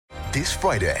This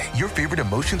Friday, your favorite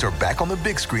emotions are back on the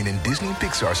big screen in Disney and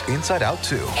Pixar's Inside Out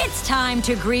 2. It's time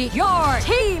to greet your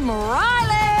Team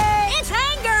Riley. It's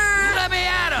anger. Let me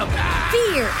at him.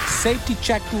 Fear. Safety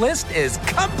checklist is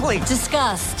complete.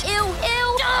 Disgust. Ew.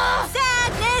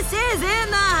 Sadness is in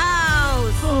the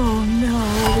house. Oh, no.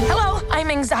 Hello, I'm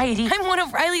anxiety. I'm one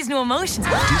of Riley's new emotions.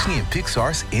 Disney and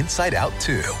Pixar's Inside Out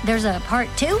 2. There's a part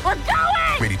 2? We're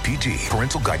going! Rated PG.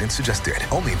 Parental guidance suggested.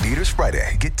 Only in theaters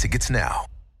Friday. Get tickets now.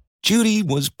 Judy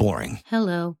was boring.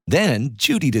 Hello. Then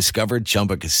Judy discovered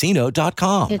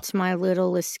ChumbaCasino.com. It's my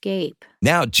little escape.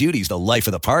 Now Judy's the life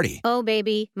of the party. Oh,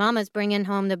 baby, mama's bringing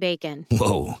home the bacon.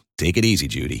 Whoa, take it easy,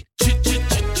 Judy.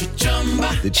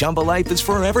 The Chumba life is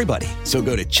for everybody. So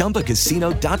go to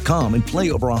ChumbaCasino.com and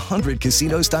play over 100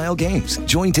 casino-style games.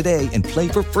 Join today and play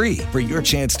for free for your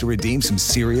chance to redeem some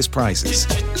serious prizes.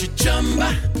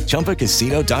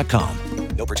 ChumbaCasino.com.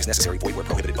 No purchase necessary. Void where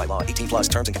prohibited by law. 18 plus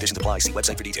terms and conditions apply. See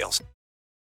website for details.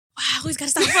 Wow, who's got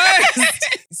to start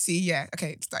first? See, yeah.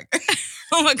 Okay, it's like...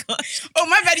 Oh my gosh. Oh,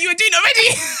 my bad. You were doing it already.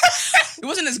 It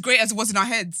wasn't as great as it was in our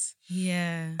heads.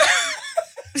 Yeah.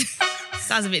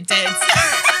 Sounds a bit dead.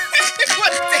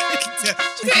 What dead?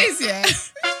 It is, yeah.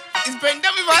 Is Brent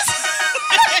done with us?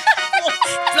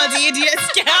 Bloody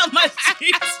idiots, get out of my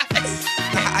face.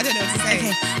 I don't know what to say.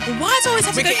 Okay. Well, why do I always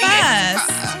have to go first?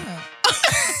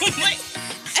 Wait,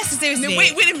 Esther, seriously. No,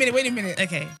 wait a minute.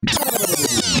 Okay.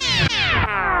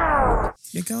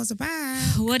 Your girls are back.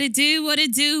 What it do?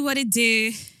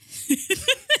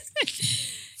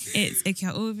 It's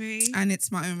Ikia Aubrey. And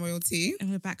it's my own royalty. And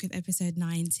we're back with episode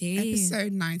 90.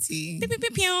 Episode 90. Pew, pew, pew,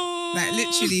 pew. Like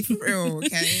literally for real,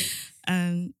 okay?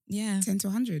 Yeah. 10 to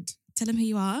 100. Tell them who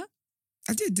you are.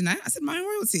 I did, didn't I? I said my own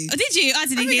royalty. Oh, did you? I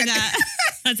didn't hear that.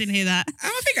 I didn't hear that.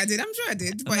 I think I did. I'm sure I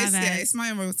did. But it's my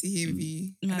own royalty here with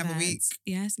you. Another week.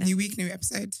 Yes. New week, new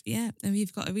episode. Yeah. And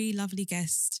we've got a really lovely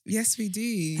guest. Yes, we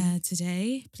do.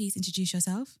 Today. Please introduce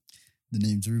yourself. The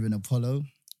name's Ruben Apollo.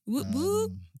 Whoop,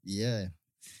 whoop. Yeah.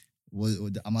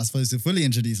 Am I supposed to fully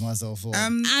introduce myself? Or?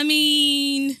 I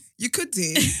mean... You could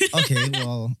do. Okay,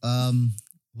 well,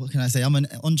 what can I say? I'm an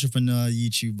entrepreneur,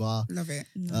 YouTuber. Love it.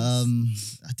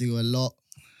 Nice. I do a lot.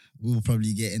 We'll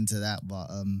probably get into that, but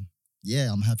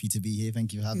yeah, I'm happy to be here.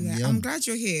 Thank you for having me on. I'm glad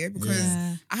you're here because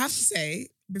I have to say,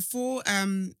 before, I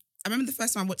remember the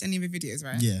first time I watched any of your videos,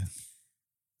 right? Yeah.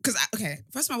 Because,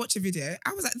 first time I watched a video,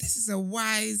 I was like, this is a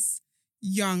wise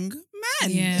young man.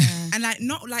 Yeah. And like,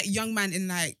 not like young man in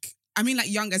like, I mean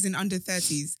like young as in under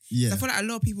 30s. Yeah. So I feel like a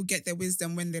lot of people get their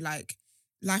wisdom when they're like,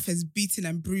 life has beaten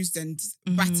and bruised and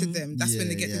battered them. That's when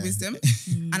they get the wisdom.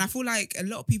 And I feel like a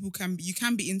lot of people you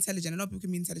can be intelligent. A lot of people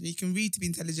can be intelligent. You can read to be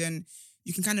intelligent.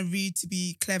 You can kind of read to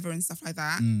be clever and stuff like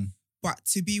that. But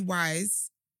to be wise,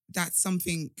 that's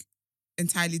something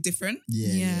entirely different.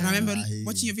 Yeah. And I remember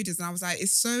watching your videos and I was like,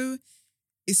 it's so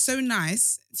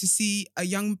nice to see a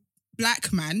young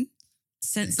black man.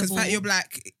 Sensible. Because the fact that you're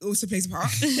black also plays a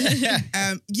part.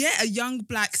 A young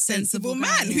black sensible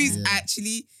man who's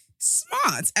actually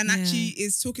smart and actually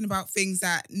is talking about things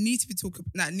that needs to be talked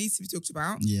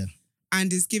about. Yeah.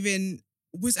 And is giving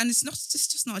and it's not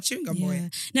just not a chewing gum boy.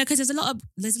 No, because there's a lot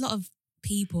of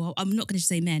people, I'm not going to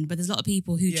say men, but there's a lot of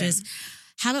people who just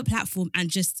have a platform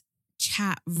and just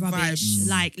chat rubbish. Vibes.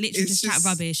 Like literally just chat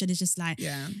rubbish. And it's just like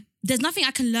there's nothing I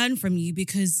can learn from you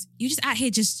because you're just out here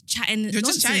just chatting nonsense.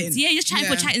 Just chatting. Yeah, you're just chatting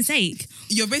for chatting's sake.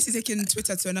 You're basically taking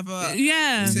Twitter to another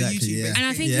Exactly, YouTube. yeah. And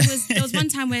I think there was one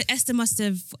time where Esther must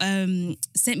have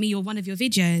sent me one of your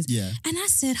videos. Yeah. And I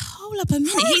said, hold up a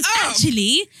minute. He's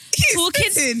actually talking.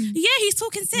 Spitting. Yeah, he's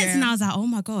talking sense. Yeah. And I was like, oh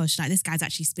my gosh, like this guy's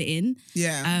actually spitting.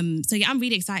 Yeah. So yeah, I'm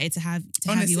really excited to have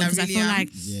Honestly, you on because I really feel am. like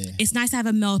it's nice to have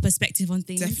a male perspective on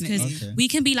things. Definitely. Because we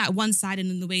can be like one-sided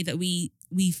in the way that we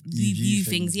view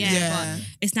things. But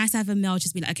it's nice to have a male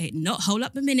just be like, okay, not hold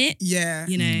up a minute. Yeah.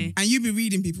 You know. And you be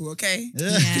reading people, okay?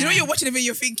 Yeah. You know, you're watching a video,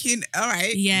 you're thinking, all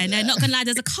right. Yeah, no, not gonna lie.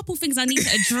 There's a couple things I need to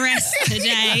address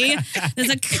today. There's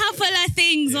a couple of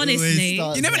things, honestly.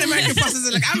 You know when American pastors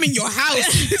are like, I'm in your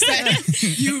house. It's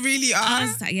like, you really are. I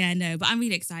was like, yeah, no, but I'm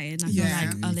really excited. And I feel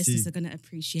like our listeners are gonna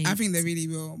appreciate. I think they really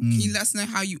will. Can you let us know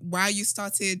why you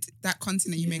started that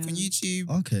content that you make on YouTube?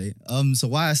 Okay. So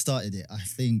why I started it, I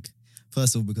think,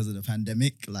 first of all, because of the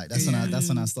pandemic. Like that's when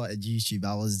I started YouTube.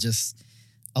 I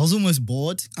was almost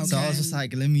bored. Okay. So I was just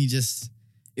like,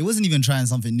 it wasn't even trying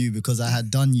something new because I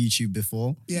had done YouTube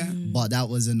before. Yeah. But that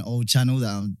was an old channel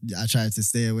that I tried to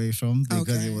stay away from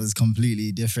because it was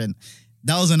completely different.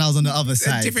 That was when I was on the other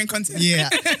side. Different content. Yeah,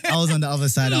 I was on the other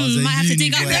side. I was might have to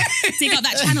dig boy. up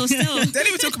that channel still. Don't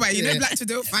even talk about it. You know, black people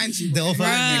don't find you. They'll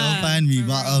find me.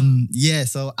 But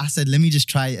so I said, let me just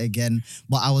try it again.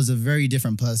 But I was a very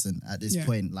different person at this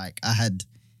point. Like I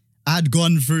you'd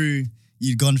gone through,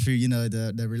 you know,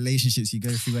 the relationships you go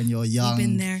through when you're young. You've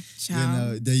been there. You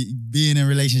know, being in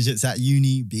relationships at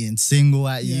uni, being single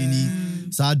at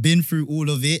uni. So I'd been through all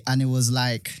of it, and it was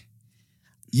like,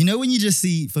 you know, when you just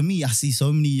see, for me, I see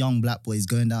so many young black boys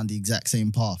going down the exact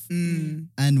same path.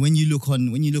 And when you look on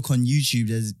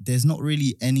YouTube, there's not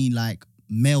really any like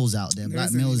males out there,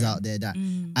 black males out there that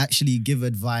actually give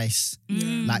advice,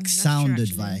 like sound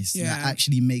advice, that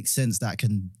actually makes sense, that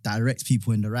can direct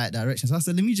people in the right direction. So I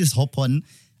said, let me just hop on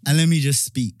and let me just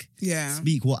speak.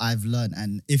 Speak what I've learned.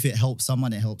 And if it helps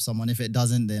someone, it helps someone. If it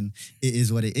doesn't, then it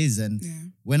is what it is. And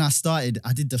when I started,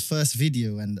 I did the first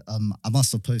video, and I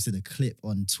must have posted a clip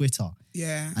on Twitter.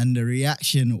 And the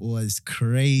reaction was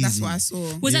crazy. That's what I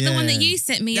saw. Was that the one that you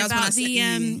sent me about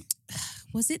the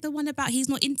was it the one about he's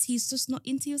just not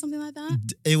into you or something like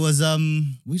that? It was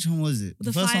which one was it?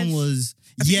 The first one was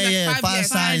five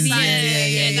signs.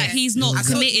 That he's not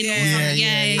committed.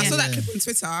 I saw that clip on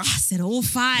Twitter. I said all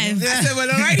 5. I said, well,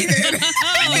 alrighty then.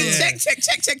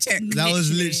 Check. That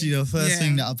was literally the first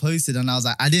thing that I posted, and I was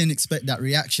like, I didn't expect that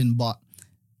reaction, but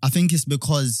I think it's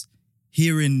because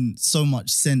hearing so much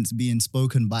sense being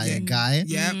spoken by a guy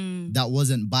that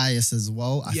wasn't biased as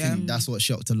well, I think that's what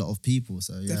shocked a lot of people.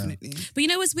 So definitely. But you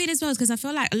know what's weird as well, because I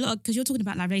feel like because you're talking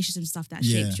about like relationships and stuff that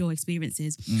shaped your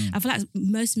experiences. I feel like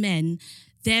most men,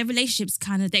 their relationships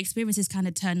their experiences turn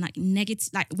like negative.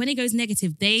 Like when it goes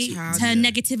negative, they turn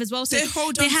negative as well. So they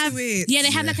hold on to it. Yeah, they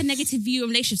have like a negative view of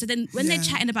relationships. So then when they're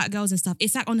chatting about girls and stuff,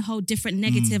 it's like on a whole different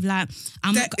negative. Like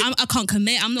I can't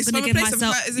commit. I'm not going to give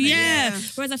myself.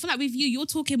 Whereas I feel like with you, you're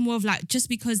talking more of like, just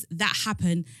because that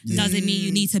happened doesn't mean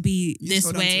you need to be this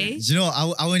way. Do you know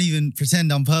what? I won't even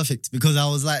pretend I'm perfect, because I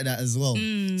was like that as well.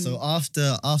 So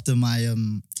after my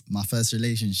first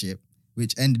relationship,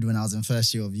 which ended when I was in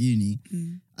first year of uni,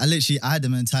 I had the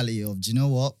mentality of, do you know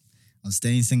what? I'm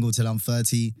staying single till I'm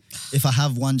 30. If I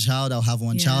have one child, I'll have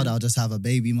one child. I'll just have a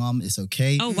baby mom. It's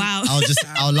okay. Oh, wow.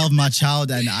 I'll love my child,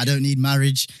 and I don't need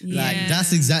marriage. Like,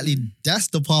 that's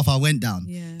the path I went down.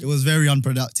 It was very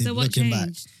unproductive, so looking back.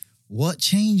 What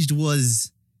changed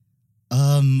was,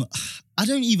 I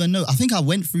don't even know. I think I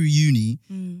went through uni,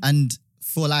 and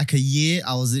for like a year,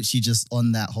 I was literally just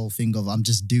on that whole thing of I'm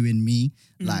just doing me.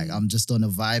 Like, I'm just on a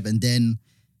vibe. And then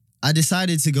I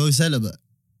decided to go celibate.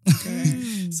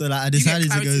 So like I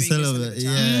decided to go celibate.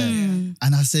 And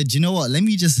I said, you know what? Let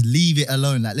me just leave it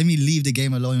alone. Like, let me leave the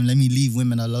game alone. Let me leave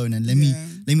women alone. And let me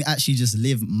actually just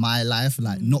live my life.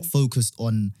 Like, not focused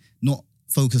on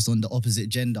the opposite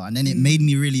gender. And then it made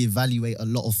me really evaluate a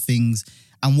lot of things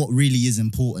and what really is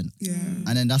important.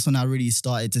 And then that's when I really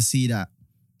started to see that.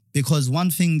 Because one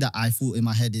thing that I thought in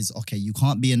my head is, okay, you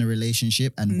can't be in a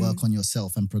relationship and work on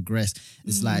yourself and progress.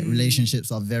 It's like relationships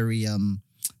are very,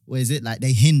 like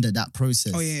they hinder that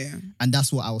process. And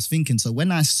that's what I was thinking. So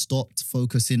when I stopped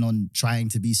focusing on trying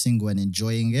to be single and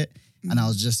enjoying it, and I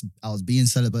was being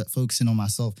celibate, focusing on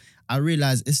myself, I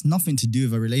realized it's nothing to do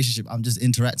with a relationship. I'm just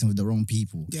interacting with the wrong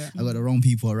people. I got the wrong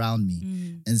people around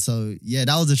me. And so,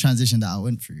 that was the transition that I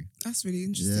went through. That's really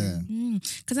interesting.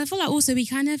 Because I feel like also we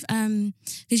kind of,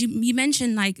 because you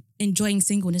mentioned like enjoying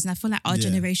singleness, and I feel like our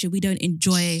generation, we don't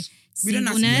enjoy singleness. We don't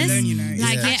have to be alone, you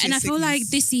know. And I feel like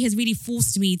this year has really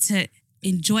forced me to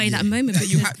enjoy that moment. That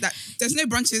you have that. There's no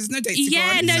brunches, no dates.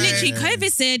 Literally,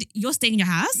 COVID said you're staying in your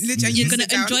house. Literally, you're gonna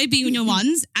enjoy being with your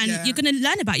ones, and you're gonna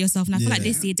learn about yourself. And I feel like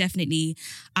this year definitely,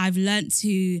 I've learned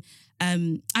to.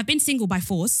 I've been single by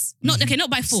force. Not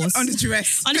by force. On the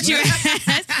duress.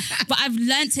 But I've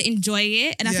learned to enjoy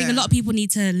it, and I think a lot of people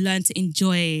need to learn to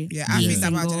enjoy. I think that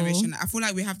about our generation. I feel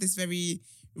like we have this very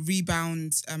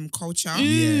rebound culture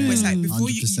where it's like before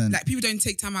 100%. You like people don't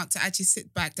take time out to actually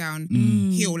sit back down,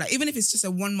 heal. Like even if it's just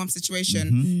a 1 month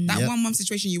situation, that 1 month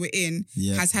situation you were in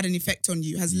has had an effect on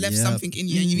you, has left something in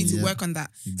you, and you need to work on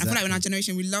that. Exactly. I feel like in our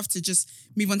generation we love to just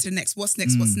move on to the next. What's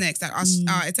next? Like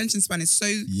our attention span is so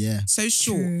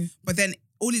short. True. But then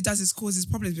all it does is causes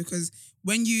problems, because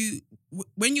when you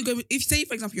go, if say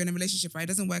for example you're in a relationship, right, it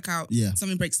doesn't work out,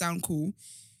 something breaks down, cool.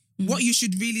 What you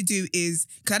should really do is,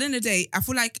 because at the end of the day, I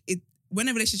feel like when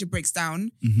a relationship breaks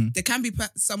down, there can be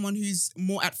someone who's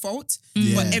more at fault,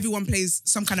 but everyone plays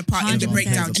some kind of part in the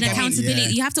breakdown. And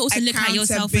accountability, you have to also look at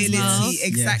yourself as well.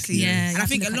 Exactly. And I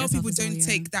think a lot of people don't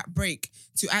take that break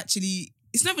to actually.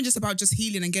 It's not even just about just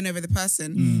healing and getting over the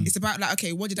person. It's about like,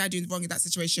 okay, what did I do wrong in that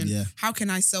situation? How can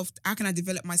I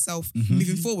develop myself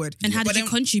moving forward? And how did you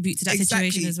contribute to that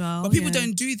situation as well? But people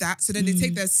don't do that. So then they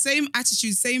take the same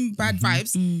attitude, same bad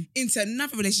vibes into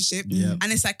another relationship.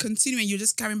 And it's like continuing, you're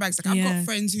just carrying bags. Like I've got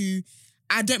friends who,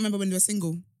 I don't remember when they were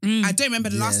single. I don't remember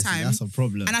the last time. That's a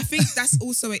problem. And I think that's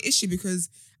also an issue, because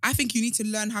I think you need to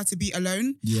learn how to be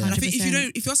alone. Yeah. And I think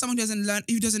 100%. if you're someone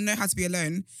who doesn't know how to be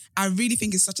alone, I really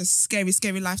think it's such a scary,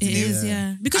 scary life to It live. is,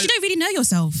 yeah. Because you don't really know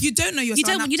yourself. You don't know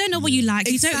yourself. You don't know what you like.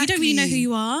 You don't really know who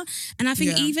you are. And I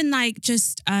think even like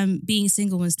just being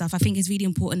single and stuff, I think it's really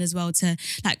important as well to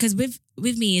like, because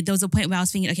with me, there was a point where I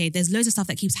was thinking, okay, there's loads of stuff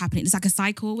that keeps happening. It's like a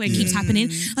cycle where it keeps happening.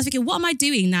 I was thinking, what am I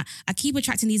doing that I keep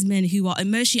attracting these men who are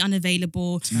emotionally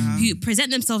unavailable, who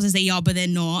present themselves as they are, but they're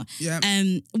not.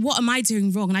 What am I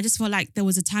doing wrong? And I just felt like there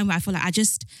was a time where I felt like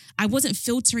I wasn't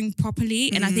filtering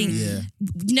properly. And I think,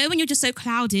 you know, when you're just so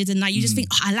clouded and like you just think,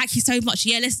 oh, I like you so much.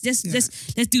 Yeah, let's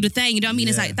do the thing. You know what I mean?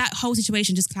 It's like that whole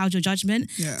situation just clouds your judgment.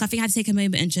 So I think I had to take a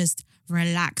moment and just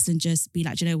relax and just be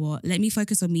like, do you know what? Let me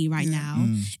focus on me right now.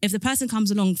 If the person comes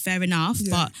along, fair enough,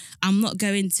 but I'm not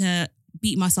going to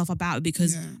beat myself about it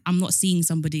because I'm not seeing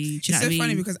somebody. Do you know what I mean? It's so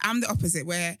funny because I'm the opposite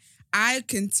where I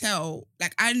can tell,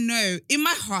 like I know in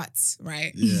my heart,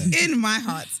 right? In my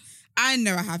heart, I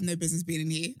know I have no business being in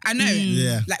here. I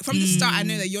know. Like from the start, I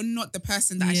know that you're not the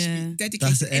person that I should be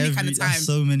dedicated to any kind of time. That's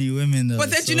so many women though. But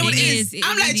then do you know what it is?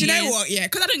 I'm like, do you know what? Yeah,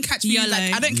 because I don't catch feelings. Yellow.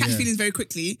 Like I don't catch feelings very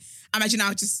quickly. Imagine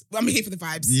I'm here for the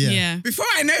vibes. Yeah. Before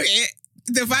I know it,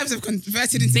 the vibes have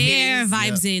converted into bare feelings.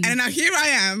 vibes in. And now here I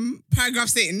am,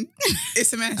 paragraphs in.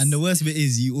 It's a mess. And the worst bit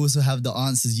is you also have the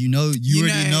answers. You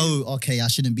already know, okay, I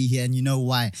shouldn't be here and you know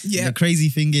why. Yeah. The crazy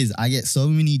thing is I get so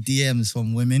many DMs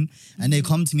from women and they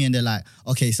come to me and they're like,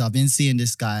 okay, so I've been seeing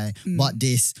this guy, but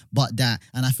this, but that,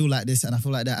 and I feel like this and I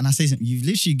feel like that. And I say something, you've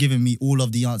literally given me all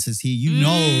of the answers here.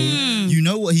 You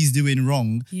know what he's doing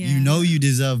wrong. Yeah. You know you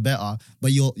deserve better,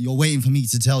 but you're waiting for me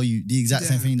to tell you the exact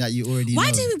same thing that you already know.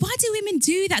 Why do women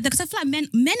do that? Because I feel like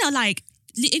men are like,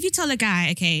 if you tell a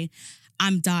guy, okay,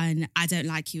 I'm done, I don't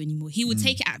like you anymore, he would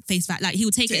take it at face value. Like he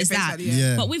would take it as that.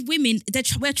 But with women,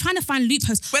 we're trying to find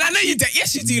loopholes. But I know you do.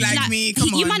 Yes, you do like me.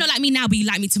 Come on. You might not like me now, but you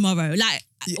like me tomorrow. Like,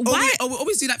 why? We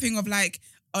always do that thing of like,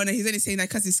 oh no, he's only saying that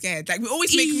because he's scared. Like we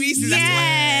always make reasons.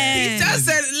 He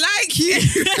doesn't like you.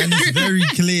 And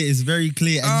it's very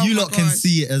clear. And you lot can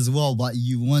see it as well, but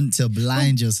you want to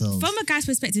blind yourself. From a guy's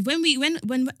perspective,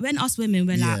 when us women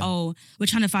were like, oh, we're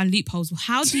trying to find loopholes,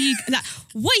 how do you, like,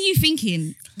 what are you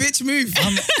thinking? Bitch, move.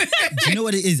 Do you know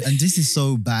what it is? And this is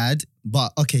so bad,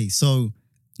 but okay, so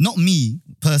not me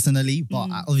personally, but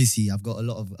obviously I've got a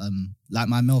lot of like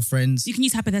my male friends. You can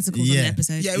use hypotheticals on the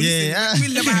episode. We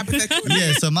love a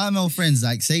hypothetical. So my male friends,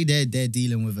 like say they're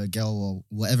dealing with a girl or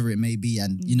whatever it may be,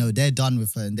 and you know they're done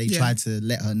with her and they try to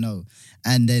let her know,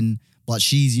 and then but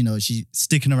she's she's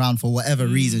sticking around for whatever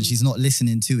reason, she's not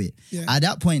listening to it. At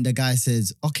that point, the guy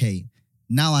says, "Okay,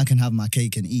 now I can have my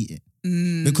cake and eat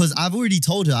it," because I've already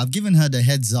told her, I've given her the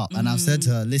heads up, and I've said to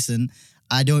her, "Listen,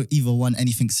 I don't either want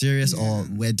anything serious or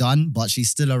we're done," but she's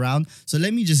still around. So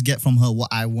let me just get from her what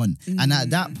I want. And at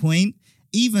that point,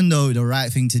 even though the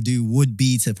right thing to do would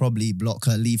be to probably block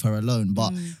her, leave her alone.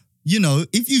 But,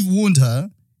 if you've warned her,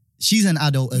 she's an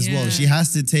adult as well. She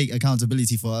has to take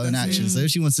accountability for her own actions. So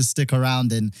if she wants to stick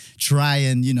around and try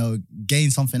and, gain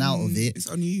something out of it. It's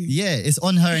on you. Yeah, it's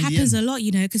on her. It happens a lot,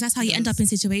 because that's how you end up in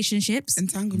situationships.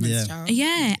 Entanglements, child.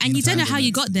 Yeah, and you don't know how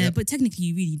you got there, but technically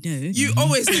you really know. You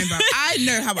always know, bro. I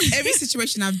know how every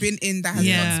situation I've been in that has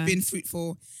not been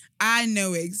fruitful, I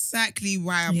know exactly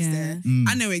why I was there.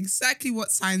 I know exactly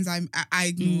what signs I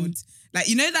ignored. Like,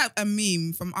 you know that a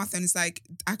meme from Arthur and it's like,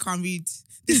 I can't read.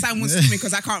 This sign wants to me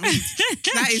because I can't read.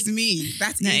 That is me.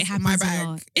 That is my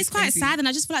bag. It's quite crazy. Sad, and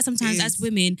I just feel like sometimes as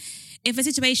women, if a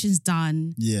situation's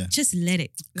done, just let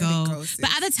it go. But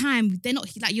at the time, they're not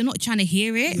like you're not trying to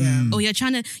hear it, or you're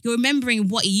remembering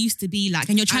what it used to be like,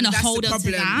 and you're trying to hold on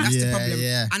to that. That's the problem.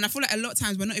 And I feel like a lot of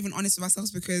times we're not even honest with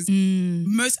ourselves because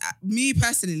me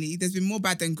personally, there's been more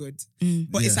bad than good.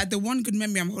 But it's like the one good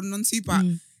memory I'm holding on to, but.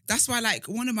 That's why, like,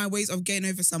 one of my ways of getting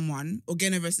over someone or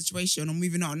getting over a situation or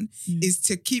moving on is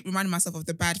to keep reminding myself of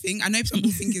the bad thing. I know some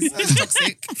people think it's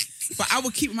toxic, but I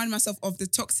will keep reminding myself of the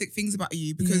toxic things about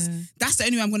you because that's the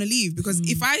only way I'm going to leave. Because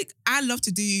if I love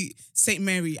to do St.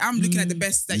 Mary, I'm looking at the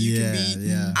best that you can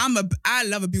be. I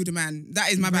love a builder man.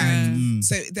 That is my bag.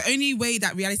 So the only way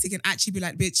that reality can actually be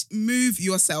like, bitch, move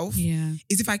yourself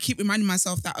is if I keep reminding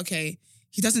myself that, okay,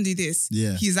 he doesn't do this.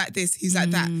 He's like this. He's like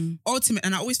that. Ultimately,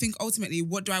 and I always think ultimately,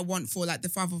 what do I want for like the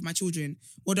father of my children?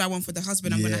 What do I want for the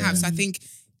husband I'm going to have? So I think,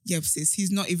 sis,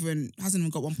 hasn't even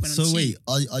got 1 point on the sheet. So wait,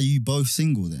 are you both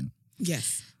single then?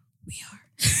 Yes. We are.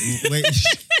 Wait,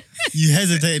 you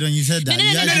hesitated when you said that. No.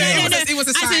 It was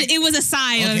a sign. I said it was a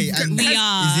sign. Okay, we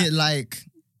are. Is it like,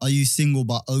 are you single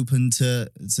but open to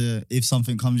if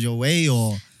something comes your way,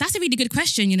 or? That's a really good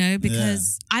question,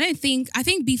 because I think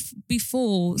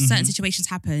before certain situations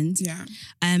happened,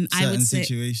 I would say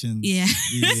situations. Yeah.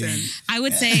 I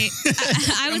would say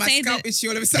that issue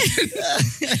all of a sudden.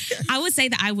 I would say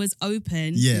that I was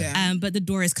open. But the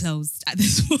door is closed at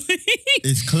this point.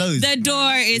 It's closed. The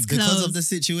door is closed because of the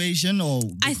situation, or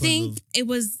I think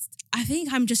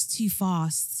I'm just too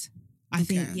fast. I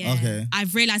think, Okay.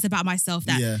 I've realized about myself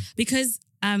that because,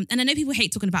 and I know people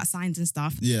hate talking about signs and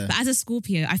stuff, but as a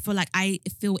Scorpio, I feel like I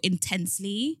feel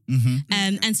intensely.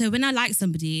 And so when I like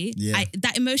somebody,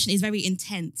 that emotion is very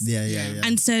intense.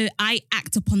 And so I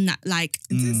act upon that like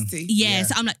intensity.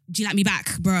 So I'm like, do you like me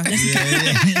back, bro? Let's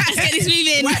get this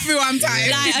moving. Wet through, I'm tired.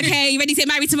 Like, okay, you ready to get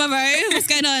married tomorrow? What's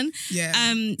going on?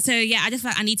 So I just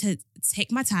feel like I need to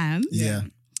take my time.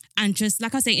 And just,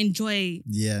 like I say, enjoy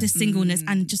the singleness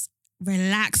and just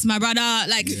relax, my brother.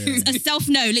 Like a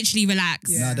self-no, literally relax.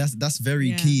 No, that's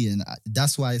very key, and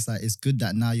that's why it's like it's good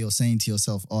that now you're saying to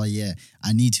yourself, oh yeah,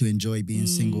 I need to enjoy being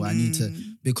single. I need to,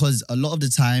 because a lot of the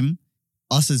time,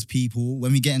 us as people,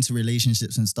 when we get into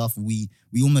relationships and stuff, we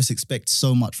almost expect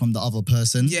so much from the other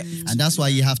person. And that's why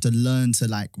you have to learn to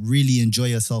like really enjoy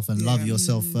yourself and love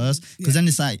yourself first. Because then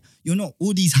it's like, you're not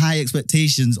all these high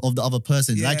expectations of the other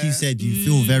person. Like you said, you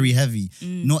feel very heavy.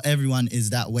 Not everyone is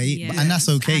that way, and that's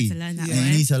okay. I have to learn that and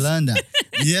you need to learn that.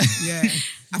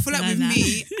 I feel like with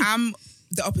me, I'm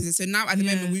the opposite. So now at the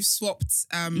moment, we've swapped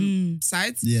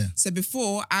sides. So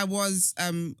before I was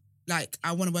like,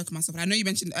 I want to work on myself. And I know you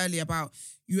mentioned earlier about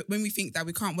when we think that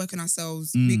we can't work on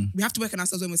ourselves, we have to work on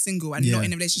ourselves when we're single and not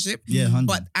in a relationship.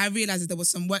 But I realized that there was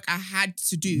some work I had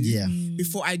to do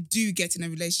before I do get in a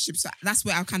relationship. So that's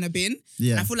where I've kind of been.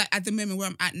 And I feel like at the moment where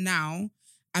I'm at now,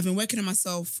 I've been working on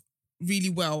myself really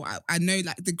well. I know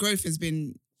like the growth has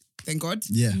been, thank God.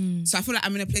 So I feel like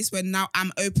I'm in a place where now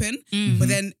I'm open, but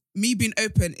then me being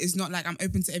open is not like I'm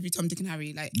open to every Tom, Dick and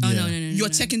Harry. Like, no. You're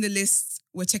checking the list,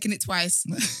 we're checking it twice.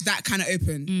 That kind of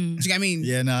open. Do you get what I mean?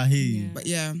 Yeah, no, I hear you. But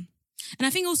and I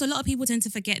think also a lot of people tend to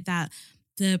forget that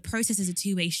the process is a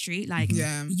two-way street. Like,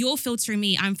 you're filtering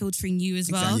me, I'm filtering you as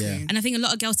well. And I think a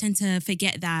lot of girls tend to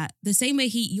forget that the same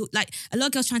way like a lot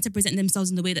of girls trying to present themselves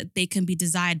in the way that they can be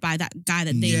desired by that guy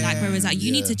that they like. Whereas like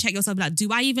you need to check yourself, like, do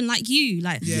I even like you?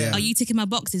 Like, are you ticking my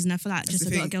boxes? And I feel like just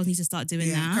a lot of girls need to start doing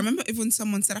that. I remember even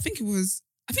someone said, I think it was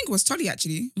Tolly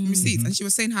actually, from Receipts, and she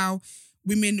was saying how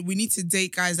women, we need to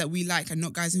date guys that we like and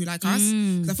not guys who like us.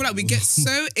 Because I feel like we get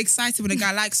so excited when a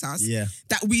guy likes us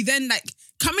that we then like,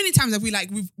 how many times have we like,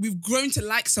 we've grown to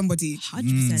like somebody?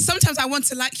 100%. Sometimes I want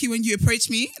to like you when you approach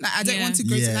me. Like I don't want to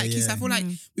grow to like you. So I feel like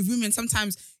with women,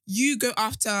 sometimes you go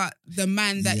after the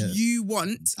man that you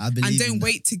want and don't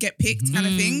wait to get picked kind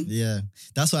of thing. Yeah.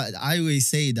 That's why I always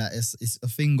say that it's a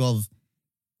thing of,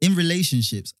 in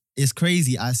relationships, it's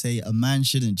crazy. I say a man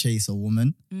shouldn't chase a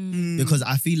woman because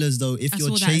I feel as though if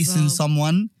you're chasing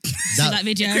someone, that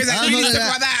video.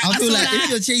 I feel like if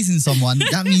you're chasing someone,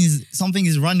 that means something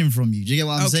is running from you. Do you get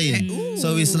what I'm saying? Ooh.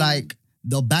 So it's like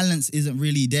the balance isn't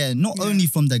really there. Not only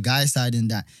from the guy side in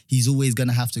that he's always going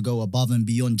to have to go above and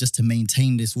beyond just to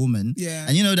maintain this woman.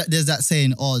 And you know that there's that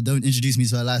saying, oh, don't introduce me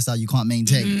to a lifestyle you can't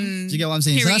maintain. Do you get what I'm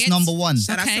saying? Period. So that's number one.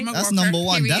 That's number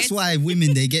one. Period. That's why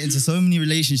women, they get into so many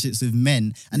relationships with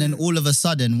men, and then all of a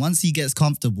sudden, once he gets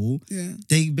comfortable,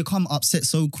 they become upset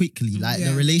so quickly. Like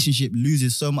the relationship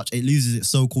loses so much, it loses its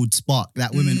so-called spark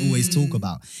that women always talk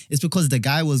about. It's because the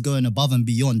guy was going above and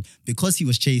beyond, because he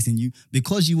was chasing you,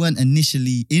 because you weren't initially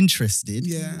interested.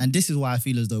 And this is why I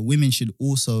feel as though women should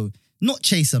also not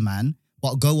chase a man,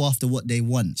 but go after what they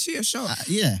want. Shoot your shot.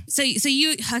 So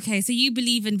you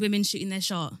believe in women shooting their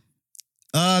shot?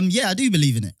 Yeah, I do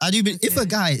believe in it. If a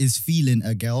guy is feeling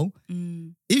a girl,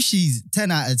 if she's 10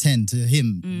 out of 10 to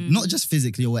him, not just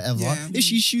physically or whatever, if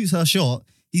she shoots her shot,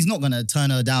 he's not going to turn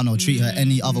her down or treat her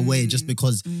any other way just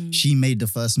because she made the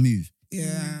first move.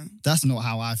 That's not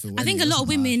how I feel. I think a lot of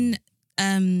women,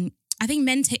 I think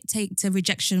men take to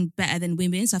rejection better than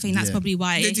women. So I think that's probably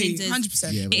why it hinders,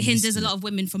 100%. It hinders a lot of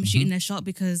women from shooting their shot,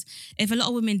 because if a lot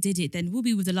of women did it, then we'll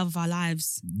be with the love of our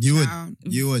lives. You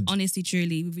would. Honestly,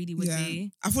 truly, we really would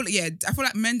be. I feel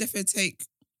like men definitely take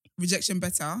rejection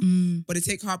better, but they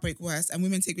take heartbreak worse, and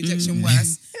women take rejection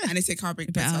worse and they take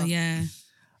heartbreak better. Yeah.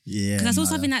 Because I saw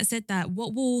something that said that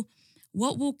what will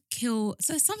kill,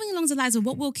 so something along the lines of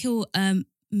what will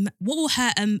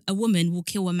hurt a woman will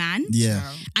kill a man.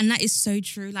 And that is so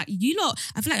true. Like, you lot,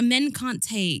 I feel like men can't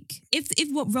take, if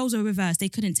what roles are reversed, they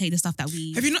couldn't take the stuff that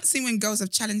we... Have you not seen when girls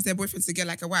have challenged their boyfriends to get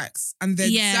like a wax and they're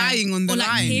dying on the line?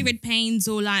 Or like period pains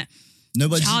or like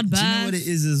childbirth. Do you know what it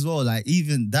is as well? Like,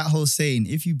 even that whole saying,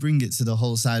 if you bring it to the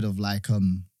whole side of like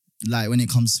like when it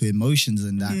comes to emotions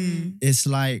and that, it's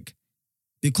like,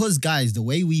 because guys, the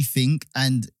way we think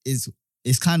and it's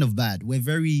kind of bad.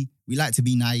 We like to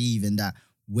be naive in that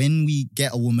when we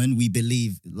get a woman, we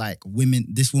believe like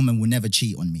this woman will never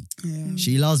cheat on me. Yeah.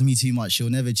 She loves me too much. She'll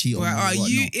never cheat on me. Are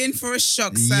you in for a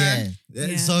shock, sir?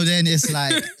 Yeah. So then it's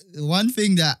like, one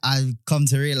thing that I've come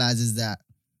to realize is that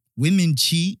women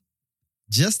cheat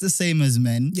just the same as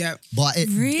men. Yeah. But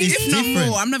it's different. Not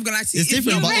more. I'm never going to lie to you. It's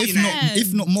different, but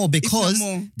if not more, because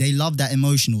they love that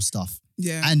emotional stuff.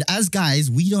 Yeah. And as guys,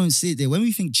 we don't sit there. When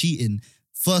we think cheating,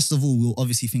 first of all, we'll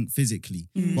obviously think physically.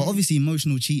 But obviously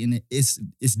emotional cheating is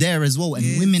there as well.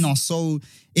 And women are so,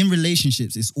 in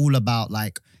relationships, it's all about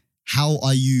like, how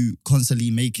are you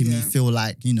constantly making me feel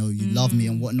like, you love me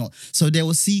and whatnot. So they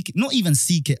will not even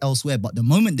seek it elsewhere, but the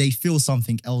moment they feel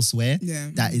something elsewhere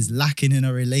that is lacking in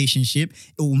a relationship,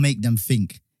 it will make them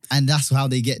think. And that's how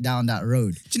they get down that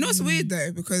road. Do you know what's weird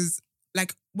though? Because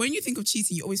like when you think of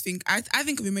cheating, you always think, I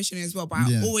think of emotional as well, but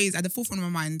I always, at the forefront of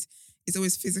my mind, it's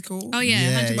always physical. Oh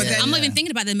yeah, 100%. But then, I'm not even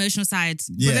thinking about the emotional side.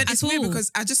 But then it's weird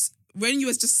because when you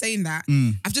was just saying that,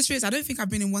 I've just realized I don't think I've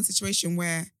been in one situation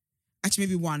where, actually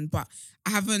maybe one, but I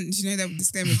haven't, the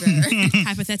disclaimer there.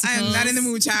 Hypothetical. I am not in the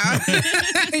mood, child.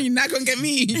 You're not going to get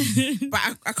me. But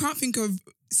I can't think of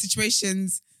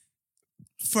situations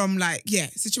from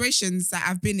situations that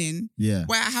I've been in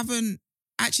where I haven't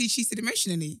actually cheated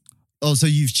emotionally. Oh, so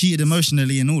you've cheated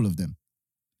emotionally in all of them?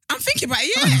 I'm thinking about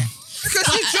it, yeah.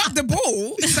 Because you dropped the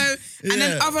ball. So, and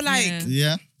then other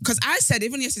because I said,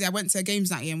 even yesterday, I went to a games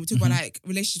night and we talked about like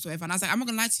relationships or whatever. And I was like, I'm not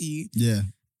going to lie to you. Yeah.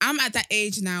 I'm at that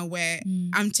age now where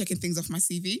I'm checking things off my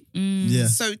CV. Yeah.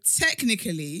 So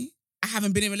technically, I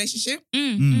haven't been in a relationship.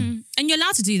 And you're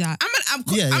allowed to do that.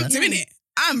 I'm doing it.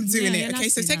 I'm doing it. Okay,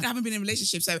 so technically I haven't been in a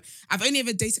relationship. So I've only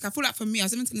ever dated. I feel like for me, I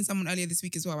was even telling someone earlier this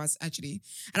week as well, and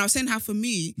I was saying how for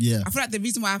me, I feel like the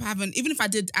reason why I haven't, even if I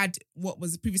did add what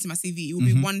was previously my CV, it would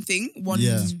be one thing,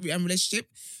 relationship.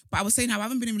 But I was saying how I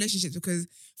haven't been in relationships because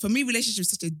for me, relationship is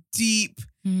such a deep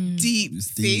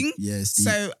thing. Yes.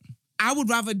 So I would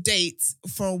rather date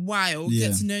for a while,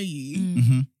 get to know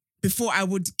you. Before I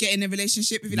would get in a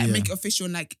relationship, if you make it official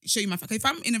and like show you my family. If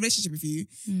I'm in a relationship with you,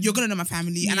 you're gonna know my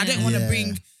family, and I don't want to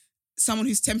bring someone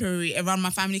who's temporary around my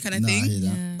family kind of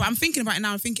thing. But I'm thinking about it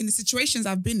now. I'm thinking the situations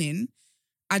I've been in,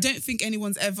 I don't think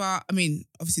anyone's ever. I mean,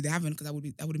 obviously they haven't because I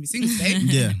wouldn't be single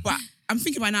today. But I'm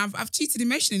thinking about it now. I've cheated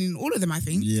emotionally in all of them. I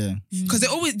think. Because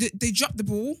they drop the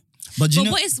ball. But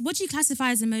what do you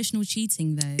classify as emotional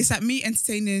cheating though? It's like me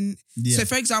entertaining. So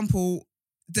for example,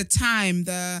 the time,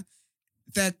 the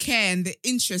care and the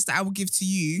interest that I will give to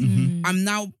you, I'm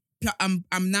now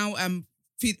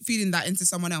feeding that into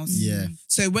someone else. Yeah.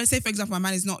 So when, say for example, my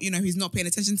man is not, he's not paying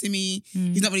attention to me,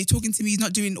 he's not really talking to me, he's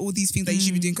not doing all these things that you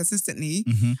should be doing consistently,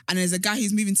 and there's a guy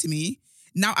who's moving to me.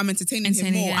 Now I'm entertaining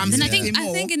him more. I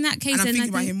think in that case, and I'm thinking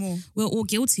about him more. We're all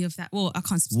guilty of that. Well, I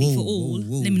can't speak for all.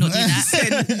 Let me not do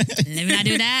that. Let me not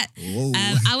do that.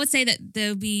 I would say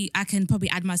that I can probably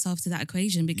add myself to that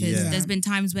equation because there's been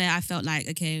times where I felt like,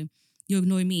 okay, you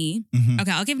ignore me.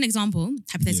 Okay, I'll give an example,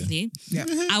 hypothetically. Yeah.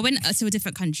 I went to a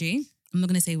different country. I'm not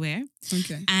going to say where.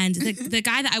 Okay. And the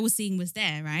guy that I was seeing was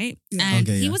there, right? Yeah. And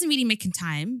he wasn't really making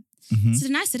time. So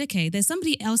then I said, okay, there's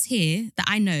somebody else here that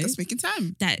I know that's making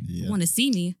time that want to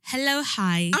see me. Hello,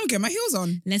 hi. I'm getting my heels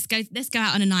on. Let's go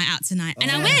out on a night out tonight.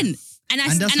 And I went. And I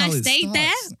stayed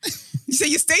there. You say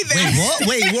you stayed there? Wait, what?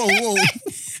 Wait, whoa.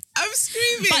 I'm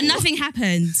screaming. But nothing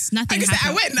happened.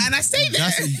 I went and I stayed there.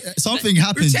 Something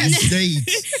happened. You stayed.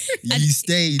 You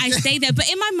stayed. I stayed there. But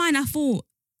in my mind, I thought,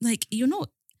 like, you're not.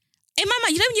 In my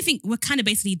mind, when you think we're kind of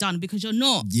basically done because you're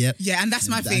not. Yep. Yeah, and that's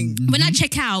my thing. When I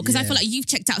check out, because I feel like you've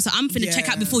checked out, so I'm finna check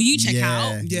out before you check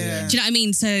out. Yeah. Do you know what I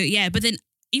mean? So, yeah, but then,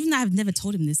 even though I've never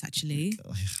told him this, actually.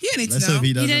 You need to Let's know. hope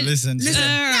he doesn't listen.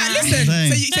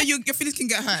 Listen. So your feelings can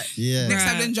get hurt. Yeah. Next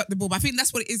time, don't drop the ball. But I think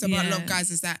that's what it is about a lot of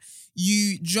guys is that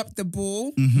you drop the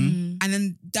ball and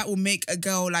then that will make a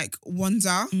girl like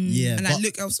wonder and like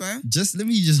look elsewhere. Let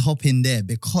me hop in there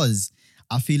because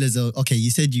I feel as though, okay, you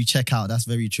said you check out. That's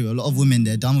very true. A lot of women,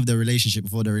 they're done with the relationship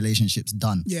before the relationship's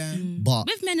done. Yeah. But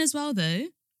with men as well, though.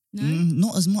 No?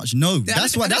 Not as much. No,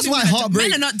 that's why heartbreak.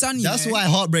 Men are not done. That's why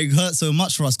heartbreak hurts so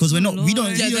much for us because we don't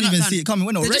even see it coming.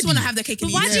 We're not ready. They just want to have their cake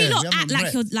and eat. But why do you not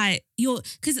act like you're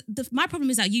because my problem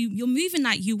is that you're moving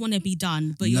like you want to be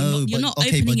done, but you're not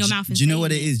opening your mouth. And do you know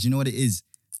what it is? Do you know what it is?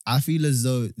 I feel as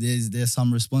though there's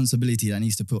some responsibility that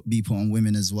needs to be put on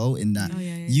women as well. In that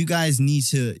you guys need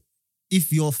to.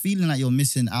 if you're feeling like you're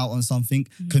missing out on something,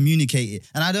 communicate it.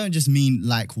 And I don't just mean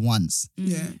like once.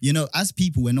 Yeah. You know, as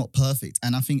people, we're not perfect.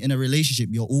 And I think in a relationship,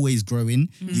 you're always growing.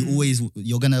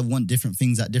 You're going to want different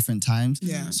things at different times.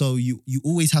 Yeah. So you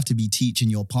always have to be teaching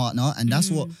your partner. And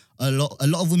that's what a lot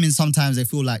of women sometimes they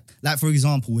feel like for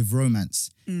example, with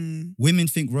romance, women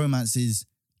think romance is,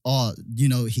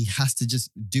 he has to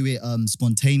just do it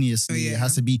spontaneously. It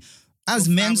has to be. As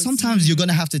men, sometimes you're going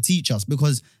to have to teach us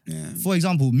because, for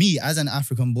example, me as an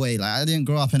African boy, like I didn't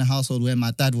grow up in a household where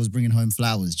my dad was bringing home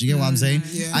flowers. Do you get what I'm saying?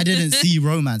 Yeah. I didn't see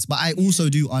romance, but I also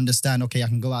do understand, okay, I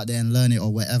can go out there and learn it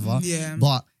or whatever. Yeah.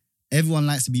 But everyone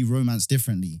likes to be romanced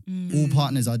differently. All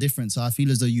partners are different. So I feel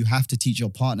as though you have to teach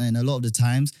your partner. And a lot of the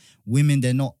times, women,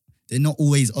 they're not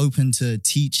always open to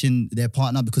teaching their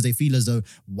partner because they feel as though,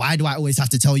 why do I always have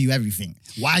to tell you everything?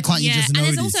 Why can't you just know and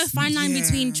this? there's also a fine line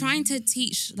between trying to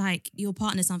teach like your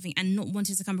partner something and not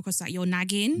wanting to come across like you're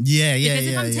nagging. Because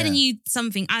if I'm telling you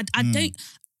something, I don't.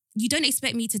 You don't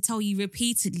expect me to tell you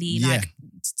repeatedly, like,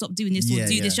 stop doing this or do this.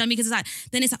 You know what I mean? Because it's like,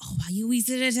 then it's like, oh, why you always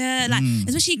like,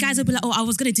 especially guys will be like, oh, I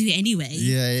was going to do it anyway.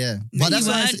 Yeah. But that's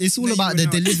why it's all about the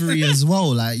delivery as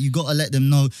well. Like, you got to let them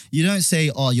know. You don't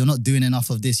say, oh, you're not doing enough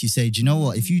of this. You say, do you know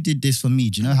what? If you did this for me,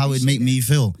 do you know how it would make me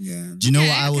feel? Yeah. Do you know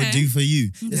what I would do for you?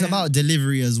 It's about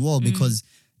delivery as well because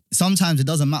sometimes it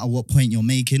doesn't matter what point you're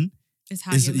making. It's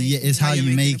how you make it. It's how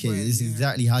you make it. It's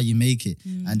exactly how you make it.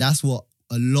 And that's what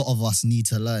a lot of us need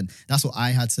to learn. That's what I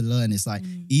had to learn. It's like,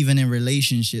 even in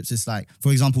relationships, it's like,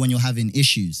 for example, when you're having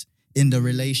issues in the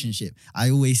relationship, I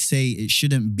always say it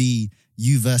shouldn't be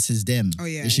you versus them.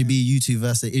 It should be you two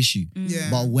versus the issue.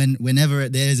 But whenever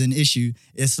there's an issue,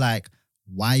 it's like,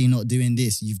 why are you not doing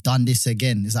this? You've done this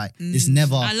again. It's like, it's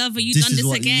never. I love it. You've done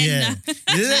this again.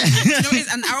 You know what it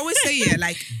is? And I always say,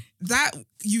 like, that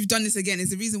you've done this again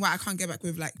is the reason why I can't get back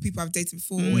with like people I've dated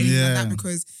before or anything like that,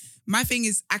 because my thing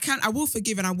is, I will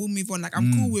forgive and I will move on. Like,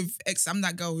 I'm cool with ex. I'm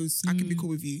that girl I can be cool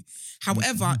with you.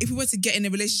 However, if we were to get in a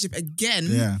relationship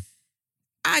again,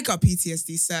 I got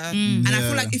PTSD, sir. And I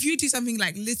feel like if you do something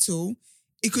like little,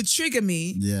 it could trigger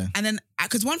me. And then,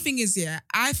 because one thing is,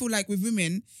 I feel like with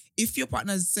women, if your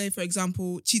partner, say, for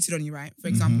example, cheated on you, right? For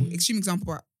example, extreme example,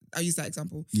 but I'll use that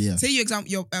example. Say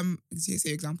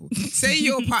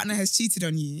your partner has cheated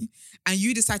on you and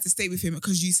you decide to stay with him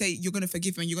because you say you're going to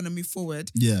forgive him and you're going to move forward.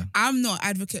 I'm not an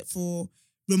advocate for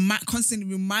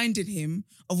constantly reminding him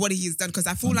of what he has done, because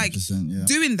I feel like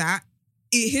doing that,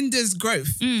 it hinders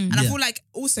growth. And I feel like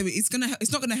also it's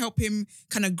not gonna help him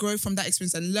kind of grow from that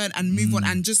experience and learn and move on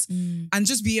and just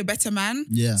be a better man.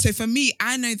 So for me,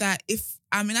 I know that if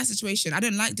I'm in that situation, I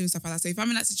don't like doing stuff like that. So if I'm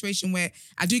in that situation where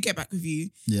I do get back with you,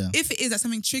 if it is that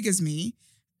something triggers me,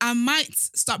 I might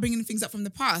start bringing things up from the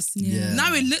past.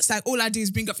 Now it looks like all I do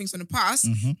is bring up things from the past.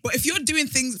 But if you're doing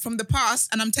things from the past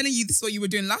and I'm telling you this is what you were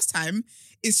doing last time,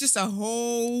 it's just a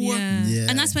whole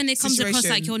and that's when it comes across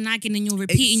like you're nagging and you're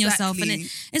repeating yourself, and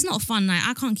it's not fun. Like,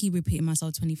 I can't keep repeating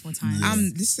myself 24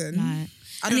 times. Listen, like,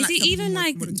 and you see, even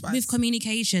like with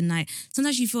communication, like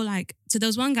sometimes you feel like, so there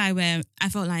was one guy where I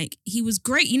felt like he was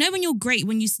great. You know when you're great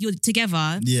when you're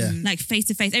together, like face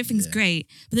to face, everything's great.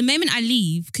 But the moment I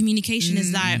leave, communication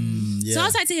is like. So I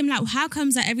was like to him, like, how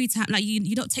comes that every time, like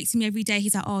you don't text me every day?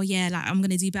 He's like, oh yeah, like I'm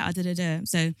gonna do better,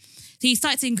 So he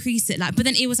started to increase it, like, but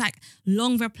then it was like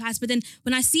long replies. But then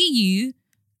when I see you,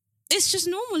 it's just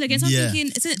normal again. So I'm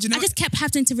thinking, I just kept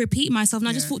having to repeat myself, and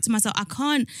I just thought to myself, I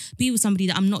can't be with somebody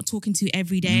that I'm not talking to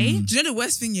every day. Do you know the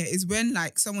worst thing is when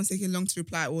like someone's taking long to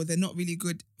reply or they're not really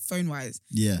good phone wise?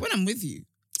 When I'm with you.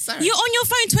 Sorry. You're on your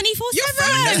phone 24/7. Your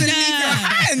phone doesn't leave your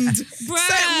hand. Bro.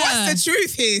 So what's the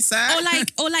truth here, sir?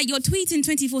 Or like you're tweeting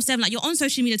 24/7, like you're on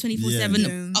social media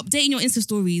 24/7, updating your Insta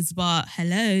stories, but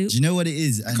hello. Do you know what it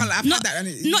is? I've had that.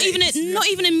 Not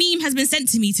even a meme has been sent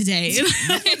to me today.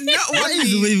 What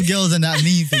is with girls and that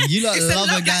meme thing? You love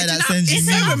a guy that sends you memes.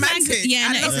 It's so romantic.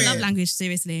 It's a love language,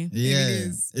 seriously. Yeah. It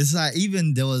is. It's like,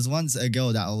 even there was once a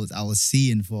girl that I was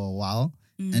seeing for a while.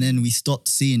 And then we stopped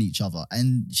seeing each other.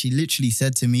 And she literally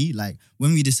said to me, like,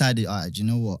 when we decided, all right, do you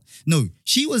know what? No,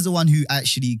 she was the one who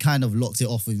actually kind of locked it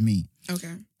off with me.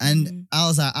 Okay. And I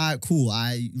was like, all right, cool.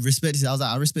 I respect it. I was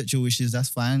like, I respect your wishes. That's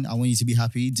fine. I want you to be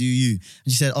happy. Do you?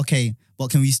 And she said, okay, but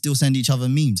can we still send each other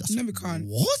memes? I said, no, we can't.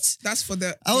 What? That's for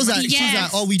the... I was like, she's like,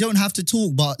 oh, we don't have to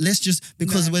talk, but let's just,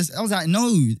 because I was like,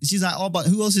 no. She's like, oh, but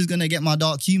who else is going to get my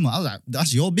dark humor? I was like,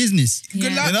 that's your business.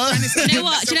 Good luck. You know? You know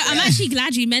what? I'm actually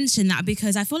glad you mentioned that,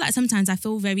 because I feel like sometimes I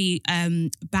feel very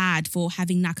bad for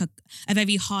having like a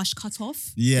very harsh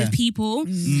cutoff with people.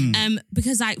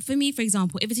 Because like for me, for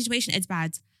example, if a situation is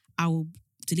bad, I will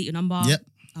delete your number.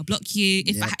 I'll block you.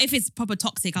 If it's proper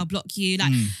toxic, I'll block you.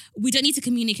 Like, we don't need to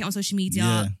communicate on social media.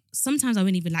 Yeah. Sometimes I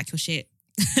wouldn't even like your shit.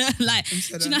 Like, do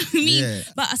you know what I mean? Yeah.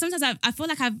 But sometimes I feel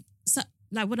like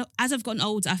as I've gotten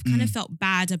older, I've kind of felt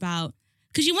bad about,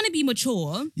 because you want to be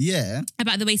mature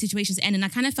about the way situations end. And I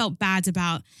kind of felt bad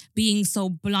about being so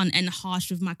blunt and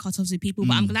harsh with my cutoffs with people.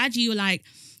 But I'm glad you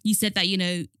said that, you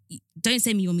know, don't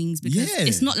send me your memes because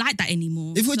it's not like that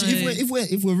anymore.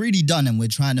 If we're really done and we're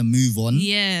trying to move on,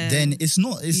 then it's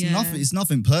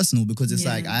nothing personal, because it's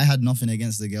like, I had nothing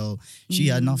against the girl, she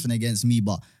had nothing against me,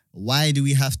 but why do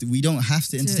we don't have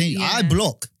to entertain. I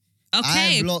block.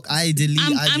 Okay. I block, I delete,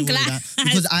 I do glad. all that.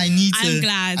 Because I need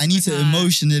to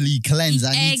emotionally cleanse.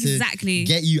 I need to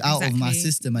get you out of my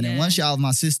system. And then once you're out of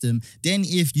my system, then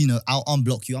if, you know, I'll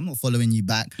unblock you. I'm not following you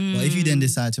back. But if you then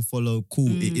decide to follow, cool,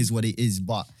 it is what it is.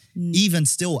 But even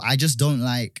still, I just don't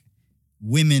like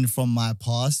women from my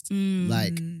past.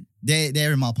 Like,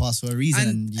 they're in my past for a reason.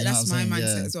 And you that's know what my I'm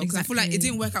saying? mindset as well. Because I feel like it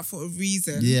didn't work out for a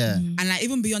reason. Yeah. And like,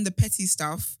 even beyond the petty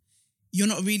stuff, you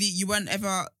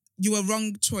were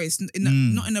wrong choice.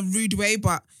 Not in a rude way,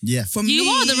 but for me, you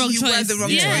are the wrong choice. You were the wrong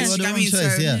choice. You know what I mean?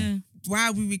 So why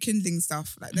are we rekindling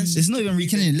stuff? Like, it's not even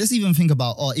rekindling. Let's even think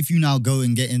about, if you now go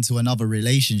and get into another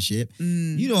relationship,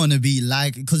 you don't want to be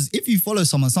like, because if you follow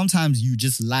someone, sometimes you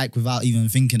just like without even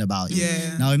thinking about it.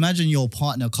 Yeah. Now imagine your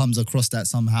partner comes across that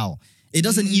somehow. It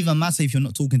doesn't even matter if you're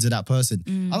not talking to that person.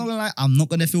 I'm not gonna lie, I'm not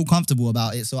gonna feel comfortable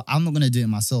about it, so I'm not gonna do it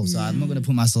myself. So I'm not gonna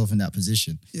put myself in that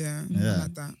position. Yeah. I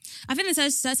like that. I think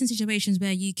there's certain situations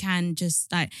where you can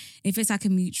just, like, if it's like a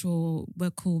mutual,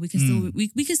 we're cool. We can still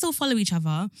we can still follow each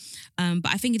other. But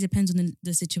I think it depends on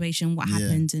the situation, what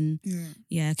happened, and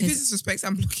if it's disrespect,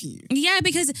 I'm blocking you. Yeah,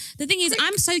 because the thing is,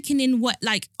 I'm soaking in what,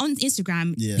 like, on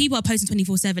Instagram, people are posting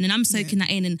 24/7, and I'm soaking that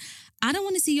in, and I don't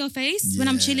want to see your face when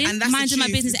I'm chilling, minding my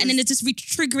business, and then it's just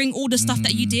triggering all the stuff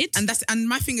that you did. And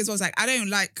my thing is was like, I don't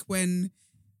like when,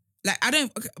 like, I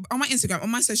don't, on my Instagram, on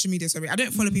my social media, I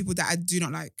don't follow people that I do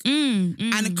not like.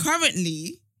 And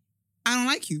currently, I don't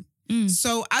like you.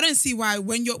 So I don't see why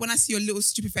when I see your little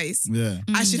stupid face,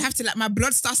 I should have to, like, my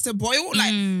blood starts to boil.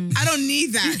 Like, I don't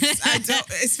need that.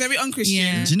 It's very unchristian.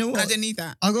 Yeah. Do you know what? I don't need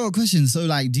that. I got a question. So,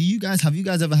 like, have you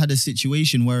guys ever had a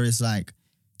situation where it's like,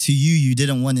 to you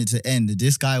didn't want it to end?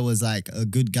 This guy was like a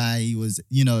good guy. He was,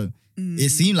 you know, it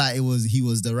seemed like he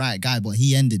was the right guy, but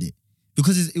he ended it.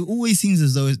 Because it always seems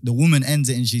as though the woman ends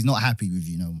it and she's not happy with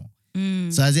you no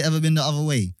more. So has it ever been the other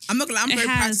way? I'm not gonna lie, I'm very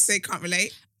proud to say can't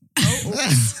relate.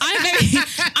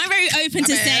 I'm very open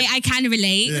to say I can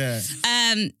relate. Yeah.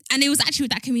 And it was actually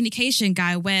with that communication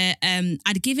guy where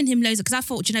I'd given him loads, because I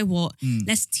thought, you know what?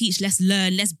 Let's teach, let's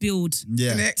learn, let's build.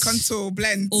 Yeah. Contour,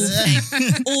 blend. All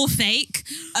fake. All fake.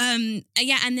 And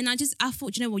then I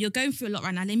thought, you know what? You're going through a lot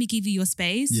right now. Let me give you your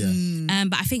space. Yeah.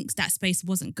 But I think that space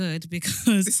wasn't good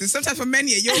because sometimes for men,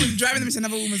 you're driving them into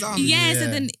another woman's arms. Yeah.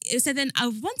 So then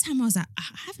one time I was like, I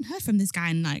haven't heard from this guy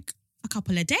in like a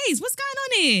couple of days. What's going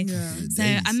on here? Yeah. So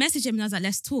I messaged him and I was like,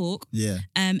 let's talk. Yeah.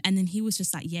 And then he was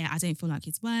just like, yeah, I don't feel like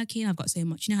it's working. I've got so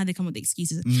much, you know how they come up with the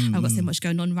excuses. I've got so much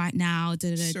going on right now.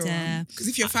 Because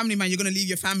if you're a family man, you're going to leave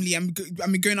your family. I'm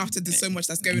going after there's so much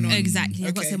that's going on. Exactly.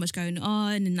 I've got so much going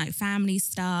on and like family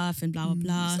stuff and blah, blah,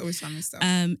 blah. It's always family stuff.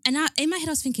 And in my head,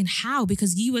 I was thinking, how?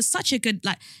 Because you were such a good,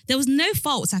 like, there was no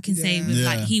faults I can say with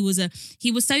like, he was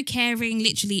so caring,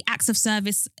 literally acts of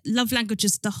service, love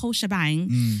languages, the whole shebang.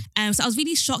 So I was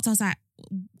really shocked. I was like,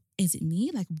 is it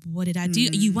me? Like, what did I do?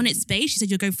 You wanted space. You said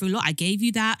you're going through a lot. I gave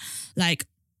you that. Like,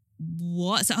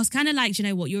 what? So I was kind of like, you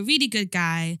know what? You're a really good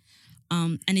guy.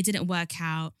 And it didn't work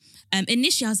out.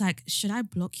 Initially, I was like, should I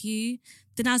block you?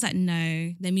 Then I was like,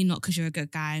 no, let me not, because you're a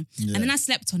good guy. Yeah. And then I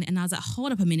slept on it and I was like,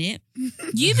 hold up a minute.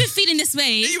 You've been feeling this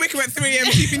way. You wake up at 3 a.m.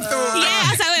 keeping thought. Yeah, I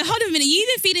was like, wait, hold up a minute. You've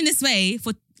been feeling this way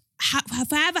for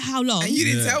forever how long? And you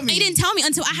didn't tell me. And you didn't tell me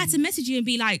until I had to message you and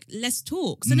be like, let's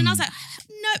talk. So then I was like,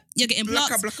 nope, you're getting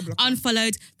blocked,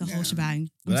 unfollowed, the whole shebang.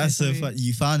 But that's so funny.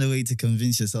 You found a way to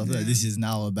convince yourself that this is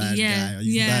now a bad guy. Or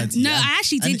he's bad to you. No, I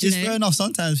actually did. And it's fair enough.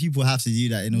 Sometimes people have to do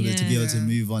that in order to be able to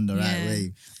move on the right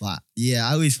way. But yeah,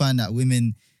 I always find that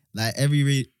women, like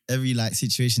every like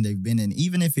situation they've been in,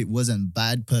 even if it wasn't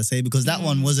bad per se, because that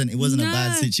one wasn't a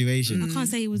bad situation. I can't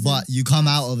say it was. But you come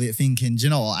out of it thinking, do you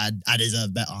know what? I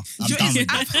deserve better. I'm done with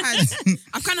that.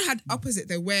 I've kind of had opposite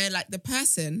though, where like the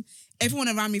person, everyone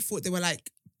around me thought they were like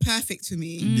perfect for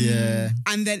me. Yeah.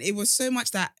 And then it was so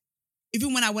much that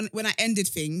even when I ended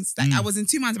things, like I was in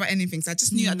two minds about ending things. I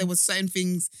just knew that there was certain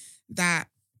things that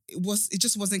it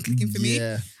just wasn't clicking for me.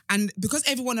 And because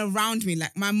everyone around me,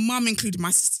 like my mum included,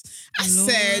 my sister, I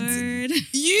said,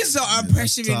 you are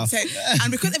pressuring.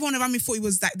 And because everyone around me thought he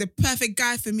was like the perfect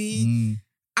guy for me,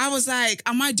 I was like,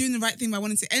 am I doing the right thing by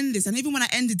wanting to end this? And even when I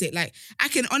ended it, like, I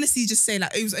can honestly just say,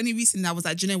 like, it was only recently I was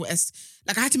like, do you know what?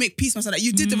 Like, I had to make peace with myself. Like,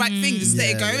 you did the right thing. Just let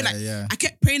it go. I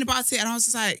kept praying about it, and I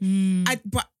was just like,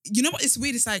 but you know what? It's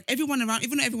weird. It's like even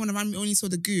though everyone around me only saw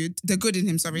the good in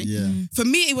him. Sorry. Yeah. For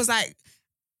me, it was like,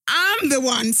 I'm the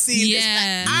one seeing this.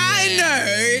 Like, I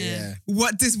know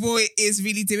what this boy is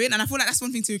really doing, and I feel like that's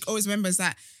one thing to always remember is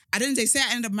that. I didn't say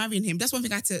I ended up marrying him. That's one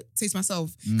thing I had to say to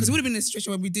myself. Because it would have been in a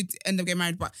situation where we did end up getting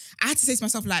married. But I had to say to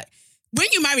myself, like, when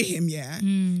you marry him,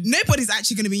 nobody's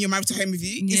actually going to be in your marital home with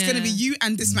you. It's going to be you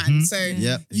and this man. So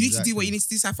you need to do what you need to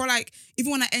do. So I felt like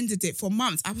even when I ended it for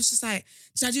months, I was just like,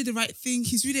 did I do the right thing?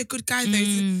 He's really a good guy though.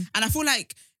 And I feel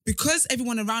like because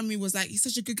everyone around me was like, he's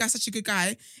such a good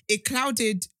guy, it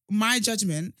clouded my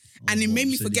judgment and it made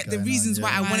me forget the reasons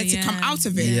why I wanted to come out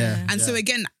of it. And so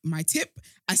again, my tip,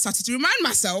 I started to remind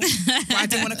myself, but I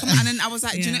didn't want to come out. And then I was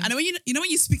like, you know, and when when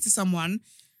you speak to someone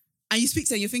and you speak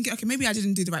to them, you're thinking, okay, maybe I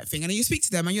didn't do the right thing. And then you speak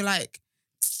to them and you're like,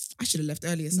 I should have left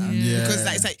earlier, Sam. Because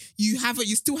like, it's like you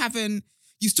still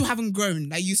haven't grown.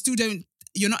 Like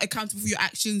you're not accountable for your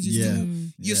actions.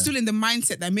 You're still in the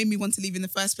mindset that made me want to leave in the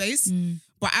first place.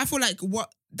 But I feel like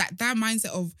that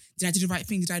mindset of, did I do the right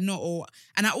thing? Did I not?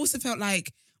 And I also felt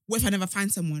like, what if I never find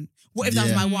someone? What if that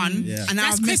was my one? And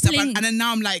now I've messed up and then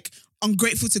now I'm like,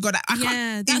 ungrateful to God. I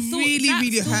can't, that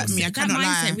really hurt me. I cannot lie.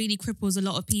 That mindset really cripples a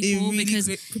lot of people because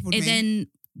it then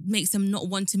makes them not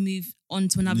want to move on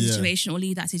to another situation or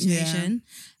leave that situation.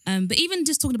 But even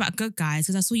just talking about good guys,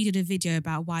 because I saw you did a video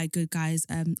about why good guys,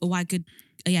 or why good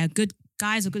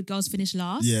guys or good girls finish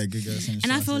last. Yeah, good girls finish last.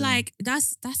 And I feel like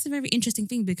that's a very interesting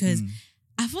thing because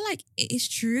I feel like it is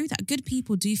true that good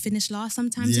people do finish last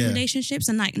sometimes in relationships,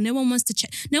 and like no one wants to check.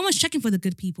 No one's checking for the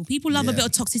good people. People love a bit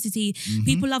of toxicity.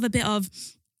 People love a bit of,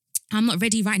 I'm not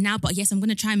ready right now, but yes, I'm going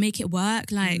to try and make it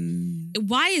work. Like,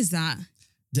 why is that?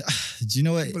 Do you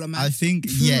know what? I think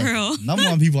number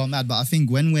one, people are mad, but I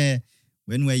think when we're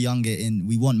younger,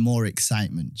 we want more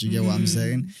excitement. Do you get what I'm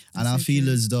saying? And I feel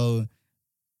as though,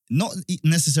 not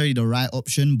necessarily the right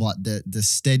option, but the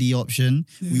steady option,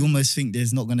 we almost think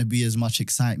there's not going to be as much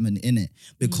excitement in it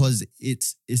because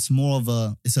it's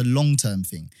a long-term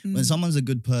thing. When someone's a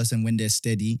good person, when they're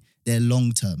steady, they're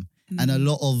long-term. And a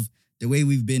lot of the way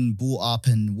we've been brought up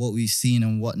and what we've seen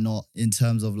and whatnot in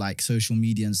terms of like social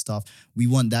media and stuff, we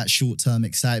want that short-term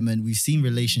excitement. We've seen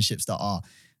relationships that are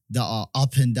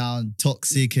up and down,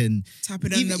 toxic and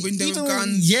tapping on the window with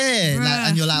guns. Yeah, like,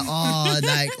 and you're like,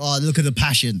 look at the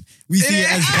passion. We see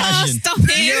it as passion. Stop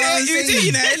it.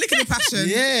 You know, look at the passion.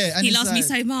 Yeah. And he loves me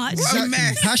so much.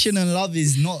 Exactly. Passion and love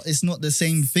is not the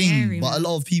same thing. Scary, but a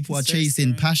lot of people are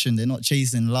chasing passion. They're not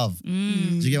chasing love. Do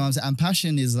you get what I'm saying? And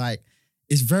passion is like,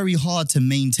 it's very hard to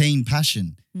maintain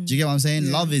passion. Do you get what I'm saying?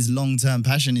 Yeah. Love is long-term.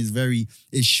 Passion is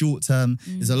short-term.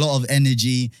 There's a lot of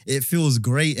energy. It feels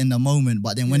great in the moment,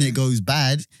 but then when it goes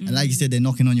bad, and like you said, they're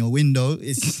knocking on your window,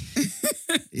 it's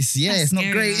not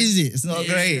great, is it? It's not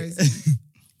great.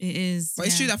 It is. But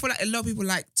it's true. I feel like a lot of people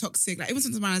like toxic. Like even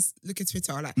sometimes I look at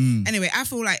Twitter, like anyway, I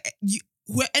feel like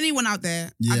anyone out there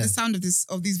at the sound of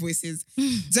these voices,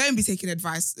 don't be taking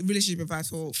relationship advice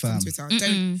from Twitter.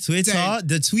 Don't.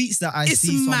 The tweets that I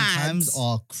see sometimes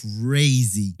are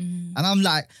crazy. And I'm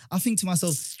like, I think to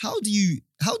myself, how do you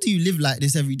live like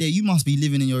this every day? You must be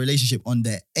living in your relationship on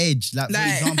the edge. Like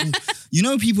for example, you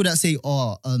know people that say,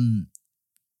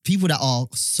 people that are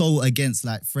so against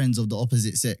like friends of the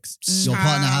opposite sex, your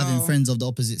partner having friends of the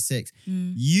opposite sex,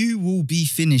 you will be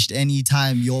finished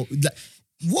anytime you're like,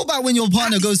 what about when your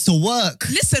partner goes to work?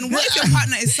 Listen, what if your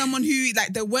partner is someone who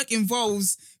like their work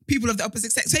involves people of the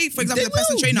opposite sex? Say, for example, a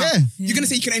personal trainer. You're going to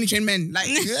say you can only train men. Like,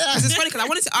 it's funny because I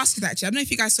wanted to ask you that actually. I don't know if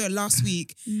you guys saw it last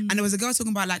week. And there was a girl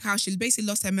talking about like how she basically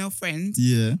lost her male friend.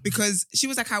 Yeah. Because she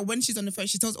was like how when she's on the phone,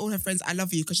 she tells all her friends, I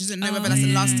love you. Because she doesn't know whether that's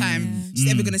the last time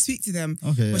she's ever going to speak to them.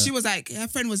 Okay. But she was like, her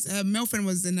male friend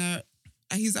was in a,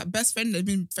 he's like best friend. They've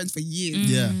been friends for years.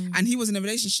 Yeah. And he was in a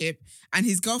relationship and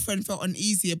his girlfriend felt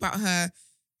uneasy about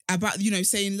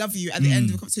saying love you at the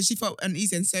end of the, so she felt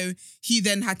uneasy, and so he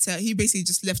basically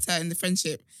just left her in the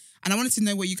friendship. And I wanted to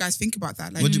know what you guys think about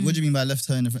that. Like, what do you mean by left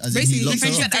her in the friendship? Basically,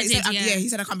 he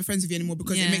said I can't be friends with you anymore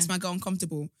because it makes my girl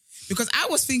uncomfortable. Because I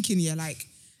was thinking, like,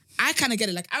 I kind of get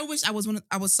it. Like, I wish I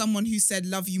was someone who said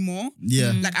love you more.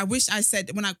 Yeah. Like, I wish I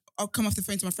said when I'll come off the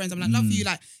phone to my friends, I'm like, love you.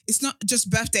 Like, it's not just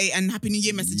birthday and Happy New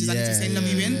Year messages. I need to say love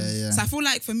you in. Yeah. So I feel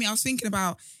like for me, I was thinking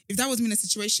about if that was me in a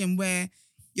situation where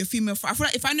your female friend, I feel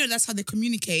like if I know that's how they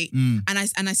communicate and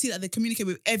I see that they communicate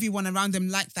with everyone around them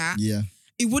like that,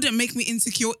 it wouldn't make me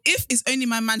insecure. If it's only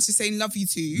my man she's saying love you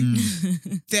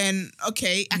to, then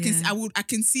okay, I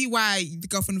can see why the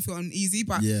girlfriend would feel uneasy.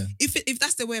 But if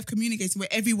that's the way of communicating, where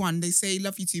everyone they say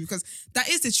love you to, because that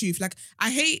is the truth. Like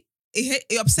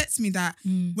it upsets me that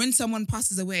when someone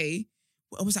passes away,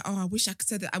 I was like, oh, I wish I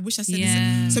said it. I wish I said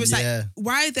this. So it's like,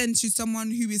 why then should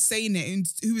someone who is saying it and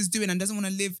who is doing and doesn't want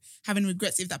to live having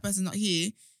regrets if that person's not here,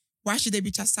 why should they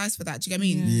be chastised for that? Do you get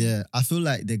what I mean? Yeah. I feel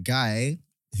like the guy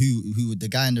who the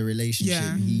guy in the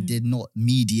relationship, he did not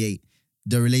mediate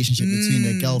the relationship between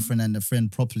the girlfriend and the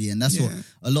friend properly. And that's what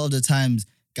a lot of the times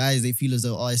guys, they feel as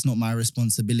though, it's not my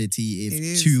responsibility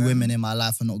if two women in my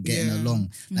life are not getting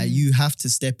along. Like, you have to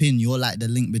step in. You're like the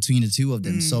link between the two of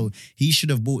them. So he should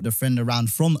have brought the friend around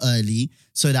from early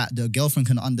so that the girlfriend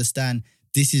can understand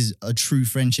this is a true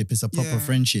friendship. It's a proper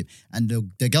friendship. And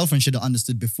the girlfriend should have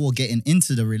understood before getting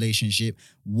into the relationship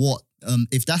what,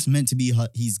 if that's meant to be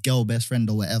his girl best friend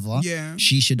or whatever,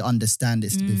 she should understand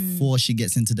this before she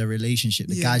gets into the relationship.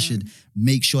 The guy should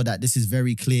make sure that this is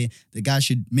very clear. The guy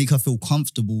should make her feel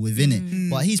comfortable within it.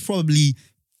 But he's probably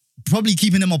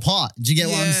keeping them apart. Do you get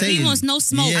what I'm saying? He wants no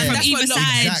smoke from either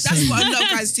side. That's what a lot of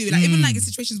guys do. Like even like in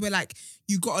situations where like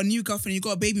you got a new girlfriend, you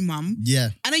got a baby mum,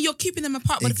 and then you're keeping them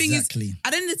apart. But the thing is,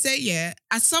 at the end of the day,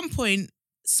 at some point,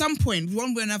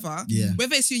 one way or another,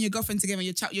 whether it's you and your girlfriend together,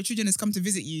 your children has come to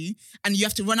visit you, and you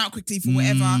have to run out quickly for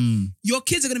whatever, your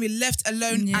kids are going to be left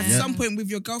alone at some point with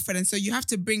your girlfriend, and so you have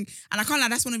to bring. And I can't lie,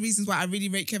 that's one of the reasons why I really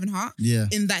rate Kevin Hart.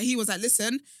 In that he was like,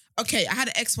 listen, okay, I had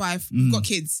an ex-wife, we've got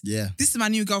kids. This is my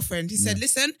new girlfriend. He said,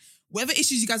 listen, whatever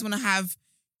issues you guys want to have,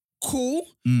 cool.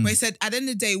 But he said, at the end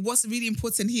of the day, what's really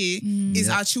important here is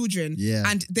our children.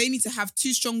 And they need to have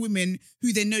two strong women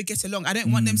who they know get along. I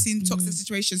don't want them seeing toxic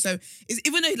situations. So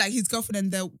even though like his girlfriend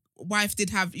and their wife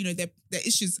did have, their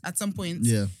issues at some point,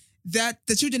 that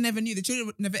the children never knew. The children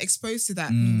were never exposed to that.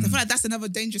 So I feel like that's another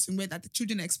dangerous thing where that the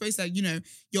children are exposed to,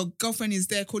 your girlfriend is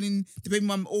there calling the baby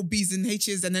mum all B's and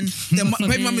H's, and then the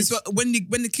baby mum is when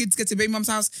the kids get to baby mum's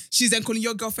house, she's then calling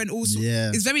your girlfriend also.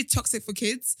 It's very toxic for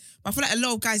kids. But I feel like a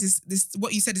lot of guys is this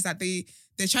what you said is that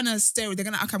they're trying to stare. They're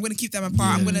gonna, okay, I'm gonna keep them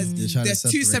apart. They're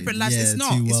two separate lives. It's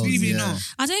not. It's really not.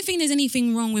 I don't think there's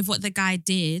anything wrong with what the guy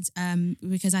did,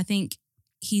 because I think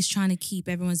he's trying to keep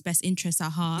everyone's best interests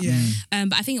at heart.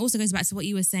 But I think it also goes back to what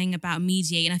you were saying about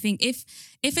mediating. I think if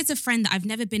it's a friend that I've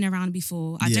never been around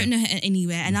before, I don't know her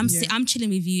anywhere, and I'm chilling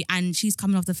with you, and she's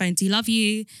coming off the phone to love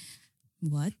you.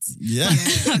 What? Do you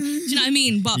know what I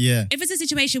mean? But if it's a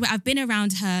situation where I've been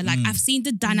around her, like I've seen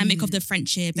the dynamic of the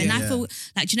friendship, and I feel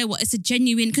like, do you know what? It's a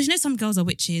genuine, because some girls are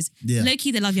witches. Low key,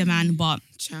 they love your man, but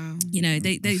they're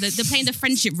playing the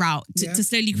friendship route to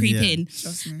slowly creep in.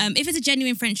 If it's a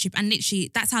genuine friendship, and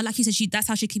literally that's how, like you said, that's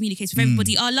how she communicates with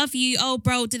everybody. Oh, I love you. Oh,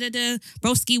 bro,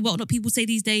 broski, what people say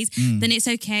these days. Then it's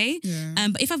okay.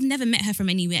 But if I've never met her from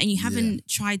anywhere, and you haven't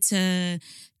tried to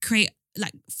create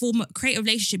a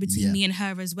relationship between me and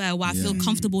her as well, where I feel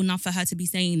comfortable enough for her to be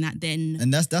saying that, then.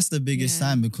 And that's the biggest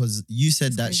sign, because you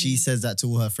said that she says that to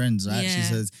all her friends, right? She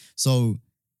says, so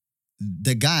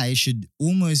the guy should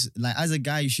almost, like, as a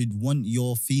guy, you should want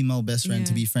your female best friend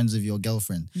to be friends with your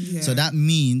girlfriend. So that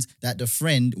means that the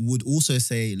friend would also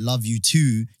say, love you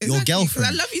to your girlfriend.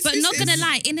 I love you but not gonna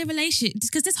lie, in a relationship,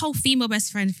 because this whole female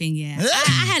best friend thing,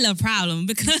 I had a problem,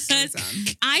 because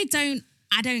I don't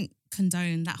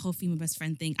condone that whole female best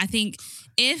friend thing. I think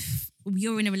if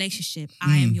you're in a relationship,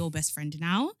 I am your best friend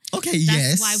now. Okay,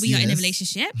 that's why we are in a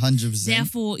relationship. 100%.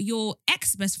 Therefore, your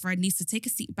ex-best friend needs to take a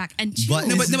seat back and chill. But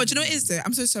do you know what it is though?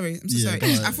 I'm so sorry.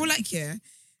 I feel like,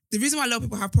 the reason why a lot of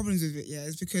people have problems with it,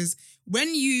 is because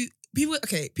when people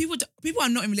are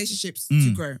not in relationships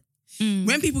to grow.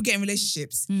 When people get in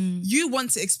relationships, you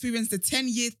want to experience the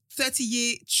 10-year,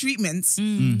 30-year treatments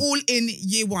all in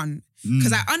year one.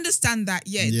 Because I understand that,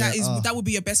 that would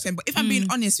be your best friend. But if I'm being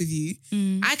honest with you,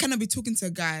 I cannot be talking to a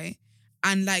guy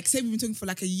and like, say we've been talking for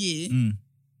like a year,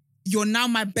 you're now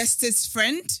my bestest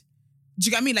friend. Do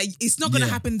you get what I mean? Like, it's not going to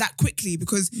happen that quickly,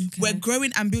 because we're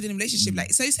growing and building a relationship.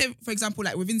 Like, so say, for example,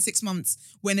 like within 6 months,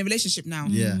 we're in a relationship now.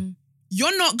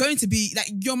 You're not going to be, like,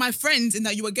 you're my friend in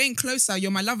that you are getting closer,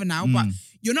 you're my lover now, but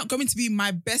you're not going to be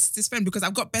my bestest friend, because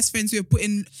I've got best friends who are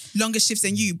putting longer shifts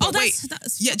than you. But do you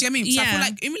get what I mean? So I feel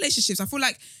like in relationships,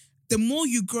 the more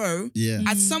you grow,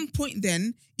 at some point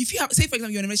then, if you have, say for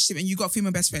example, you're in a relationship and you got a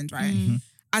female best friend, right?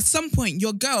 At some point,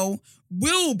 your girl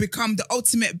will become the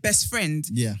ultimate best friend.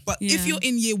 But if you're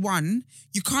in year one,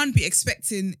 you can't be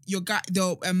expecting your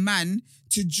man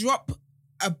to drop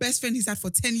a best friend he's had for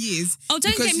 10 years don't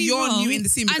because get me you're wrong. New in the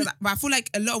scene. But I feel like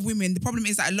a lot of women, the problem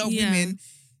is that a lot of women,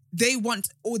 they want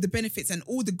all the benefits and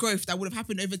all the growth that would have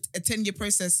happened over a 10-year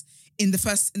process in the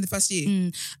first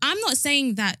year. I'm not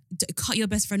saying that cut your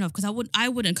best friend off, because I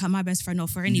wouldn't cut my best friend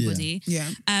off for anybody. Yeah.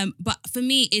 But for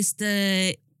me, it's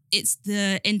the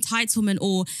entitlement,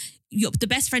 or the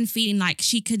best friend feeling like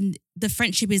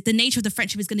the nature of the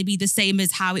friendship is going to be the same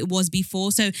as how it was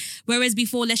before. So whereas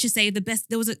before, let's just say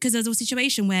there was a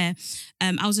situation where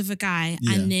I was with a guy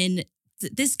and then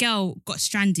this girl got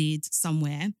stranded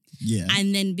somewhere. Yeah.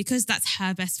 And then because that's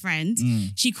her best friend,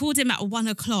 she called him at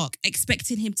 1:00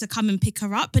 expecting him to come and pick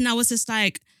her up. And I was just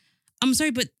like, I'm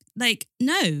sorry, but like,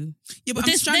 no. Yeah, but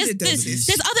I'm stranded though. There's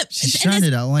other... She's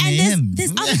stranded at 1 a.m.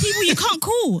 There's other people you can't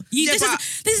call. This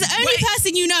is the only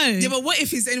person you know. Yeah, but what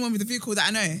if it's anyone with a vehicle that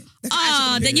I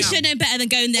know? Then you should know better than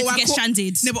going there to get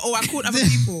stranded. No, but I called other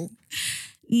people.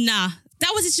 Nah.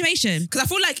 That was a situation. Because I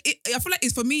feel like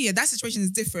it's for me, that situation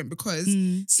is different because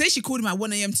say she called him at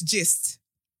 1 a.m. to gist.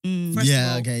 First of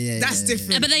all, that's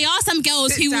different. But there are some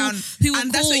girls who will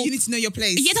and that's why you need to know your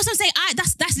place. Yeah, that's what I'm saying.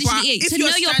 That's literally it. To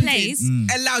know your place.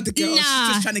 Allow the girl. She's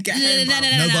just trying to get home.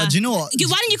 No, but do you know what?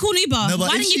 Why didn't you call Uber? No, but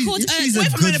why didn't you call? If she's a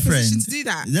good friend, to do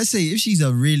that? Let's say if she's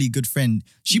a really good friend,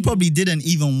 she probably didn't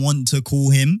even want to call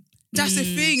him. That's the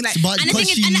thing. Like, but and the thing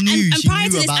is, and prior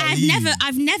to this,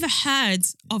 I've never heard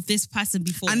of this person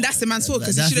before. And that's the man's fault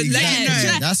because he should have let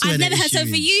you know. I've never heard. So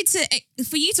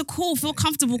for you to call, feel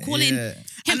comfortable calling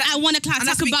him at 1:00,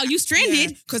 talk about you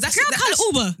stranded. Because that's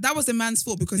Uber. That was the man's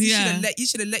fault because he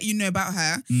should have let you know about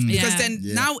her. Because then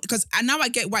now I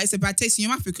get why it's a bad taste in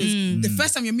your mouth because the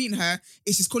first time you're meeting her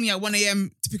is she's calling you at 1 a.m.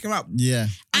 to pick her up. Yeah.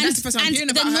 And that's the first time I'm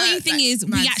hearing about her. The annoying thing is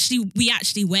we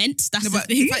actually went. That's the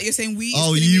thing. In fact, you're saying we.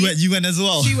 Oh, you went as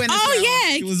well. She went as well.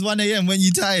 Yeah. It was 1 a.m. when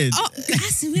you tired. Oh,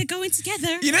 yes, we're going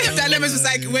together. You know if that lemons was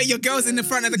like where your girl's in the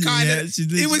front of the car. Yeah,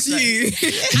 it was you.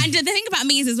 And the thing about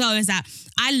me is as well is that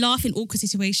I laugh in awkward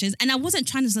situations, and I wasn't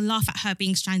trying to laugh at her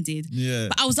being stranded. Yeah.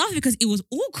 But I was laughing because it was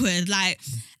awkward.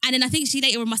 And then I think she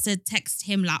later must have texted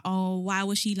him like, "Oh, why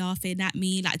was she laughing at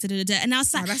me?" Like, and I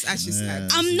was like, that's actually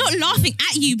sad. I'm not laughing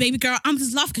at you, baby girl. I'm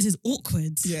just laughing because it's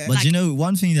awkward. Yeah. But you know,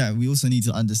 one thing that we also need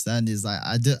to understand is like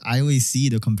I always see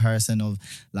the comparison of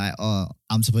like, oh,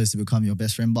 I'm supposed to become your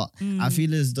best friend, but I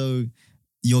feel as though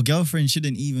your girlfriend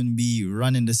shouldn't even be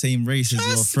running the same race as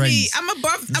your friends. Me. I'm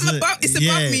above. It's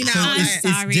above me now. So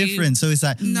it's different. So it's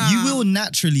like you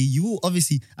will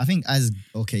obviously, I think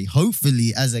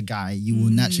hopefully as a guy, you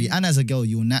will naturally, and as a girl,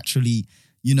 you will naturally,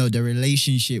 the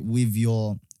relationship with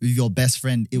your best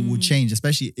friend, it will change,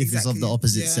 especially if it's of the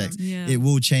opposite sex. Yeah. It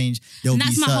will change. And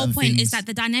that's my whole point, is that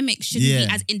the dynamic shouldn't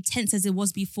be as intense as it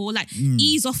was before. Like,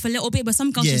 ease off a little bit, but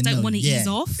some girls just don't want to ease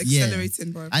off.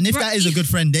 Accelerating, bro. And if that is a good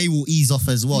friend, they will ease off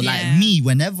as well. Like me,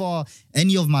 whenever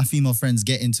any of my female friends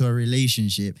get into a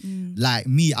relationship, like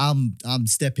me, I'm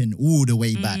stepping all the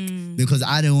way back because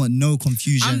I don't want no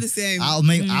confusion. I'm the same.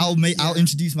 I'll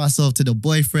introduce myself to the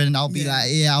boyfriend. I'll be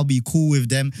like, I'll be cool with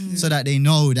them so that they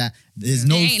know that there's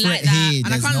no threat here.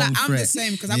 And I can't lie, I'm the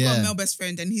same because I've got a male best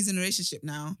friend and he's in a relationship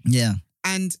now. Yeah.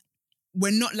 And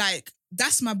we're not like,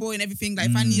 that's my boy and everything. Like,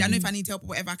 I know if I need help or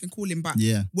whatever, I can call him. But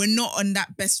we're not on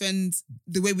that best friend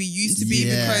the way we used to be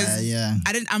because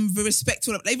I'm very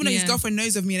respectful of, even though his girlfriend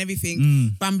knows of me and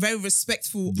everything, but I'm very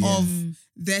respectful of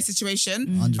their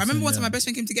situation. I remember one time my best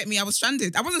friend came to get me, I was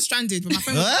stranded. I wasn't stranded, but my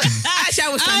friend was actually I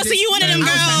was stranded. Oh, so you one of them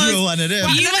girls. You were one of them.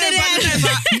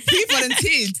 But he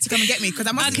volunteered to come and get me because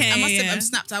I must have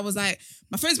snapped. I was like,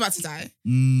 my friend's about to die.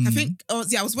 I think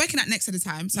I was working at Next at the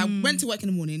time. So I went to work in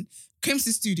the morning, came to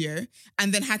the studio,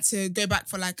 and then had to go back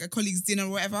for like a colleague's dinner or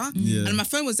whatever. Yeah. And my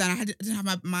phone was down. I didn't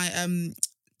have my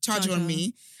charger on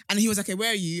me. And he was like, okay,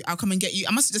 where are you? I'll come and get you.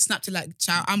 I must have just snapped to like,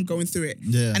 child, I'm going through it.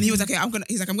 Yeah. And he was like, okay, I'm gonna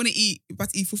eat, about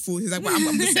to eat for food. He's like, well, I'm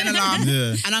gonna set an alarm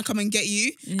and I'll come and get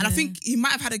you. Yeah. And I think he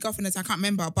might have had a girlfriend that I can't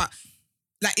remember, but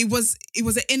like it was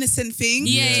an innocent thing.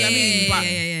 Yeah. Do you know what I mean?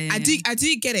 But I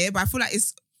do get it, but I feel like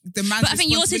it's the man's But I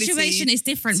think your situation is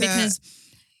different because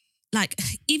like,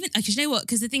 even, you know what?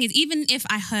 Because the thing is, even if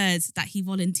I heard that he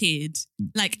volunteered,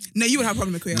 like... No, you would have a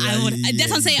problem with queer. I would. That's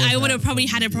what I'm saying. I would have probably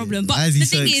had a problem. But the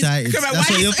thing is...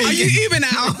 Are you Uber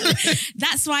now?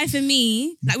 That's why for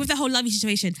me, like with the whole lovey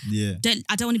situation,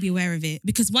 I don't want to be aware of it.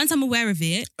 Because once I'm aware of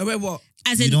it... Aware what?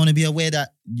 You don't want to be aware that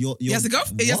you're... He has a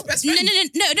girlfriend? He has a best friend?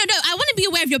 No. I want to be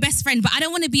aware of your best friend, but I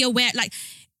don't want to be aware... Like,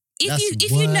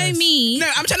 if you know me, no,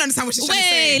 I'm trying to understand what she's trying to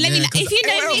say. Let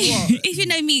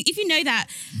me. If you know that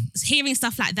hearing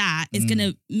stuff like that is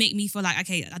gonna make me feel like,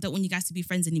 okay, I don't want you guys to be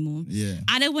friends anymore. Yeah,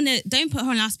 I don't want to. Don't put her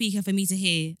on loudspeaker for me to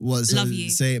hear. Love you.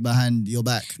 Say it behind your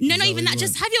back. No, not even that.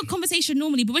 Just have your conversation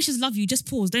normally. But when she says love you, just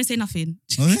pause. Don't say nothing.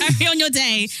 Carry on your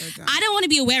day. I don't want to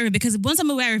be aware of it because once I'm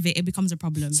aware of it, it becomes a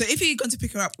problem. So if he had gone to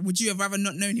pick her up, would you have rather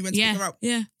not known he went to pick her up?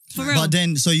 Yeah. For real. But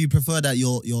then, so you prefer that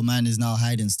your man is now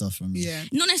hiding stuff from you? Yeah.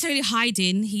 Not necessarily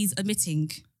hiding. He's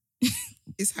admitting.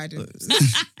 He's hiding.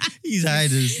 He's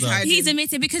hiding stuff. He's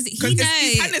admitting because he knows.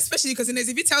 He's hiding, especially because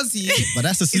if he tells you. But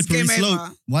that's a slippery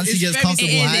slope. Once he gets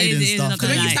comfortable hiding stuff.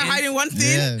 When you start hiding one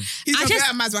thing, he's going to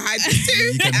be might as well hide this too.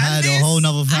 You can hide a whole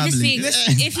nother family. I just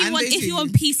think if you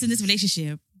want peace in this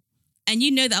relationship, and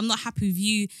you know that I'm not happy with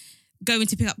you going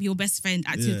to pick up your best friend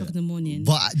at 2 o'clock in the morning.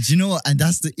 But do you know what? And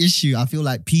that's the issue. I feel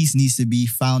like peace needs to be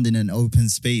found in an open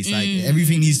space. Like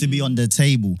everything needs to be on the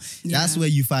table. Yeah. That's where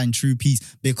you find true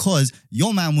peace, because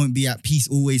your man won't be at peace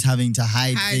always having to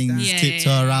hide things,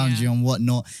 tiptoe around you and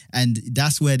whatnot. And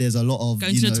that's where there's a lot of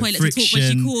going to the toilet friction. to talk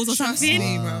when she calls or something.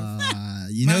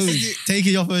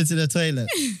 Taking your phone to the toilet.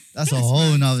 That's a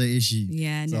whole nother issue.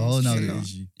 Yeah, it's a whole nother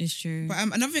issue. It's true. But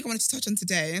another thing I wanted to touch on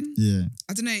today. Yeah.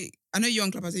 I don't know. I know you're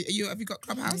on Clubhouse. Have you got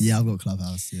Clubhouse? Yeah, I've got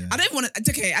Clubhouse. Yeah. I didn't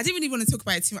really want to talk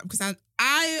about it too much because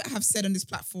I have said on this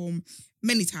platform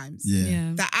many times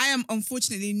that I am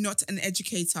unfortunately not an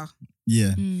educator.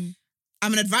 Yeah. I'm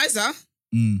an advisor.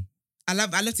 I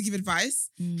love to give advice.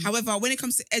 However, when it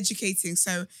comes to educating,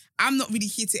 so I'm not really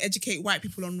here to educate white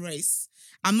people on race.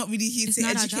 I'm not really here to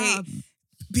educate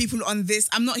people on this.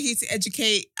 I'm not here to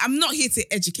educate.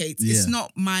 Yeah. It's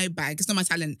not my bag. It's not my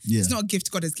talent. Yeah. It's not a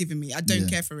gift God has given me. I don't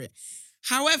care for it.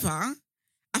 However,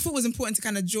 I thought it was important to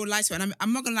kind of draw light to it. And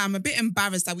I'm not going to lie, I'm a bit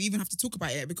embarrassed that we even have to talk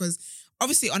about it because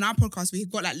obviously on our podcast,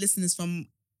 we've got like listeners from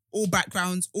all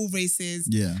backgrounds, all races.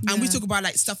 Yeah. And we talk about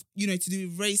like stuff, to do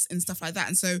with race and stuff like that.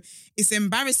 And so it's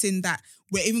embarrassing that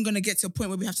we're even going to get to a point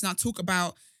where we have to now talk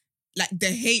about like the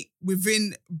hate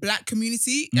within black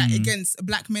community, like against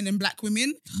black men and black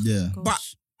women. Yeah. But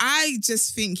I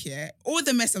just think, all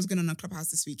the mess that was going on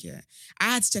Clubhouse this week, I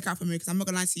had to check out for me because I'm not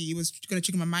going to lie to you, it was going to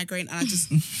trigger my migraine and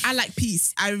I like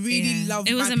peace. I really love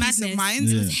my peace of mind.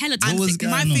 It was hella toxic.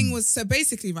 My thing was, so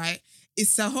basically, right,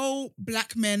 it's a whole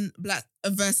black men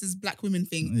versus black women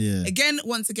thing. Yeah.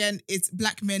 Once again, it's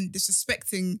black men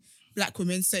disrespecting black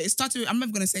women. So it started with, I'm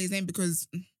never going to say his name because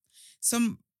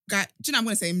some guy, I'm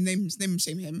going to say him, name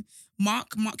shame him. Mark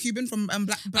Cuban from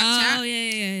Black Chat. Oh,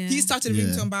 yeah. He started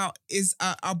a talking about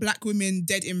are black women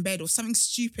dead in bed or something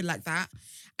stupid like that.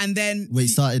 And then he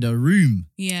started a room.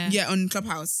 Yeah, on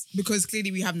Clubhouse because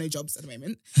clearly we have no jobs at the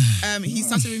moment. He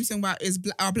started a room saying about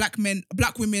are black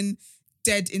women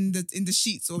dead in the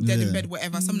sheets or dead in bed,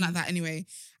 whatever, something like that. Anyway.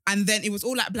 And then it was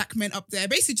all like black men up there,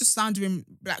 basically just slandering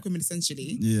black women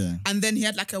essentially. Yeah. And then he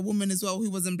had like a woman as well who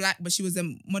wasn't black, but she was a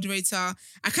moderator.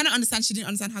 I kind of understand she didn't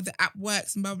understand how the app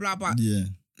works and blah, blah, blah.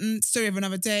 But story of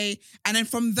another day. And then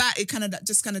from that, it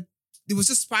was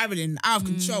just spiraling out of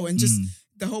control and just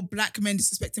the whole black men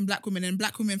disrespecting black women, and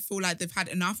black women feel like they've had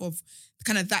enough of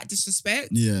kind of that disrespect.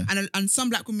 Yeah. And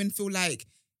some black women feel like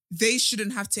they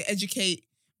shouldn't have to educate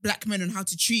black men on how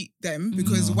to treat them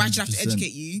because why should I have to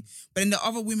educate you? But then the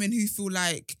other women who feel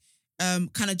like kind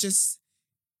of just,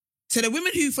 so the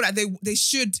women who feel like they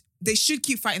should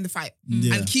keep fighting the fight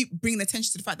and keep bringing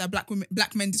attention to the fact that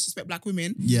black men disrespect black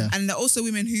women. Yeah. And there are also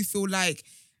women who feel like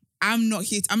I'm not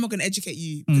going to educate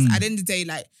you because at the end of the day,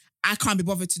 like I can't be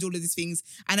bothered to do all of these things.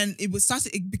 And then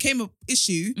it became an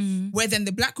issue where then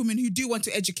the black women who do want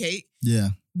to educate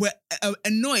were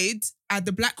annoyed at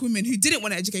the black women who didn't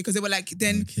want to educate because they were like,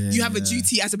 then you have a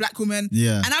duty as a black woman.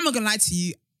 Yeah. And I'm not going to lie to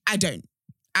you, I don't.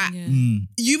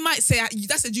 You might say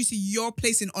that's a duty you're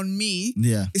placing on me.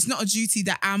 Yeah. It's not a duty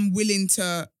that I'm willing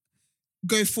to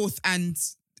go forth and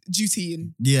duty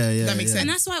in. Yeah. That makes sense. And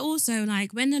that's why also,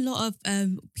 like, when a lot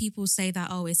of people say that,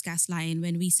 oh, it's gaslighting,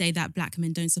 when we say that black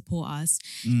men don't support us,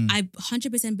 I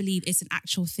 100% believe it's an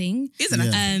actual thing. Isn't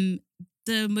it?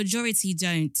 The majority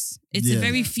don't. It's a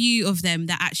very few of them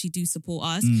that actually do support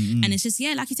us. And it's just,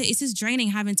 like you said, it's just draining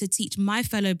having to teach my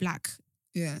fellow black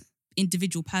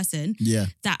individual person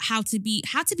that how to be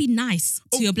nice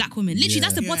to your black woman. Literally,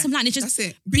 that's the bottom line. It's just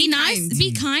be nice, kind.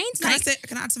 Be kind.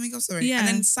 Can I add something else? Sorry. Yeah. And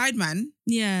then Sideman.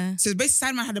 Yeah. So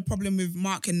basically, Sideman had a problem with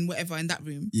Mark and whatever in that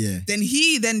room. Yeah. Then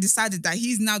he decided that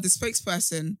he's now the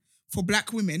spokesperson for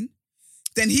black women.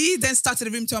 Then he started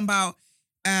a room talking about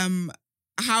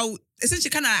how essentially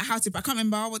kind of like how to, I can't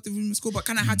remember what the room was called, but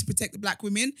kind of how to protect the black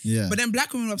women. Yeah. But then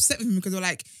black women were upset with him because they were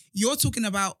like, you're talking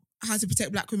about how to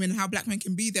protect black women and how black men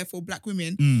can be there for black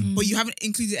women, but you haven't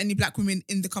included any black women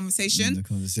in the conversation.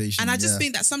 And I just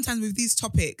think that sometimes with these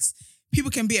topics, people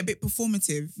can be a bit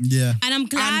performative. Yeah. And I'm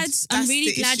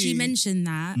really glad you mentioned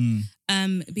that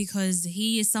because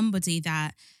he is somebody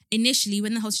that initially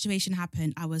when the whole situation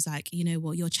happened, I was like, you know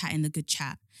what, you're chatting the good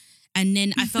chat. And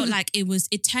then I felt like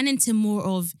it turned into more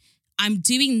of, I'm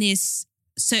doing this.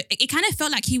 So it kind of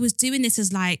felt like he was doing this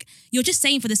as like, you're just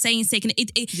saying for the saying's sake. And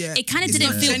it kind of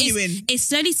didn't feel genuine. It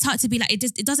slowly started to be like,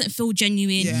 it doesn't feel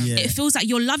genuine. Yeah. It feels like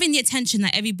you're loving the attention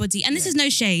that everybody, and this is no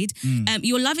shade,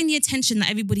 you're loving the attention that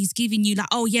everybody's giving you. Like,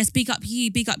 oh yes, big up you.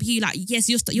 Like, yes,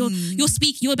 you're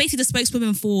speaking, you're basically the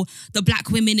spokeswoman for the black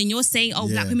women and you're saying, oh,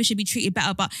 black women should be treated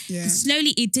better. But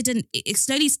slowly it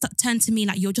slowly turned to me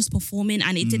like you're just performing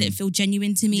and it didn't feel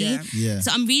genuine to me.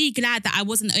 So I'm really glad that I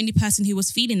wasn't the only person who was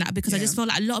feeling that because I just felt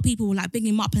like a lot of people were like bigging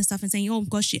him up and stuff and saying, oh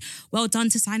gosh, well done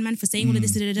to Signman for saying all of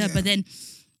this, but then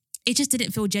it just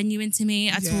didn't feel genuine to me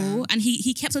at all. And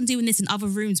he kept on doing this in other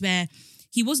rooms where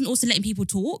he wasn't also letting people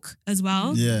talk as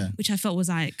well, which I felt was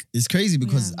like... It's crazy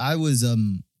because I was...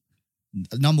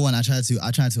 number one, I tried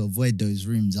to avoid those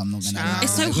rooms. I'm not gonna lie.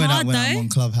 It's so like, hard when though. I'm on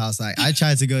Clubhouse, like I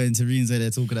tried to go into rooms where they're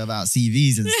talking about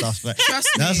CVs and stuff, but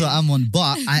that's what I'm on.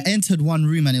 But I entered one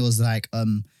room and it was like,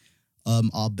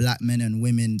 are black men and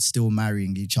women still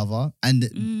marrying each other? And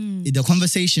the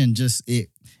conversation just it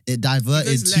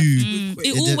diverted to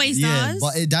it always does.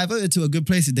 But it diverted to a good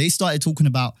place. They started talking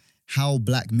about how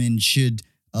black men should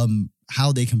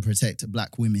how they can protect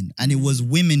black women. And it was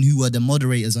women who were the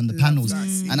moderators on the panels.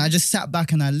 And I just sat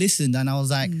back and I listened and I was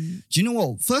like, do you know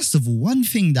what? First of all, one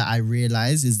thing that I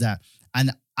realized is that,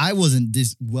 and I wasn't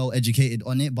this well educated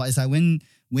on it, but it's like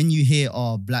when you hear,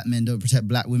 oh, black men don't protect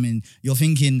black women, you're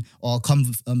thinking, oh, come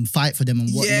fight for them and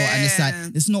whatnot. And it's like,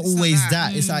 it's not always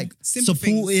that. It's like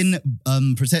supporting,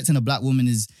 protecting a black woman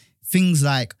is things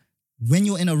like when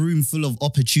you're in a room full of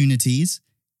opportunities,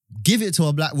 give it to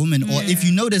a black woman, or if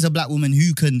you know there's a black woman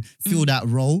who can fill that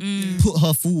role, put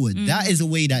her forward. That is a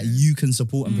way that you can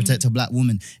support and protect a black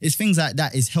woman. It's things like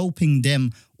that. It's helping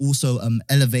them also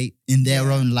elevate in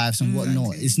their own lives and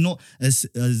whatnot. It's not as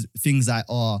things like,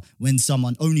 when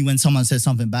someone says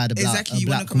something bad about a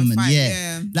black woman.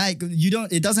 Like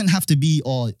it doesn't have to be,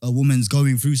 a woman's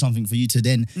going through something for you to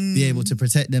then be able to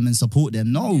protect them and support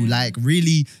them. No, like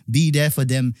really be there for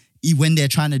them. When they're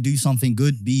trying to do something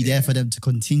good, be there for them to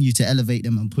continue to elevate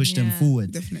them and push them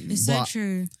forward. Definitely. It's so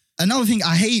true. Another thing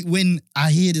I hate when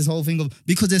I hear this whole thing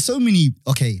because there's so many,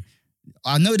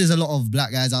 I know there's a lot of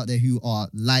black guys out there who are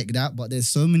like that, but there's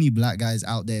so many black guys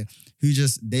out there who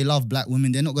they love black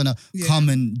women. They're not going to come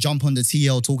and jump on the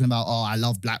TL talking about, I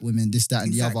love black women, this, that,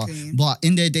 and the other. But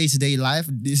in their day-to-day life,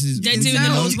 they're doing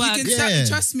the Lord's work. You can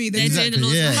trust me. They're doing the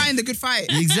Lord's work. Fighting the good fight.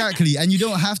 Exactly. And you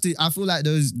don't have to, I feel like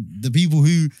the people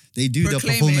who, they do the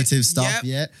performative stuff,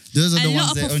 those are the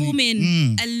ones that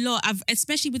performing. A lot,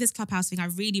 especially with this Clubhouse thing, I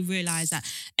really realised that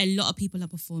a lot of people are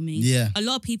performing. Yeah. A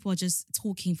lot of people are just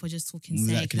talking for just talking's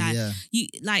sake.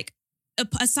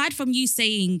 Aside from you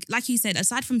saying, like you said,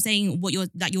 aside from saying what your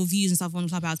views and stuff on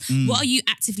Clubhouse, what are you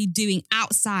actively doing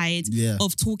outside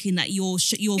of talking that you're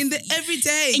in the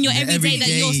everyday that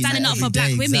you're standing up for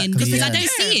black women? Because I don't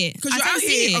see it. Because you're out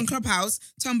here on Clubhouse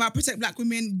talking about protect black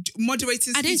women,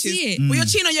 moderating speeches. I don't see it. Well, you're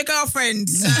cheating on your girlfriend.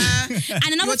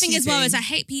 And another thing as well is I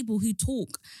hate people who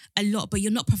talk a lot, but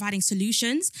you're not providing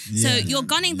solutions. So you're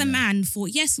gunning the man for,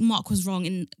 yes, Mark was wrong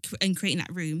in creating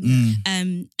that room,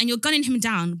 and you're gunning him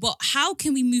down. But how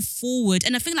can we move forward?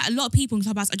 And I feel like a lot of people in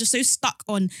Clubhouse are just so stuck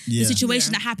on the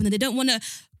situation that happened that they don't want to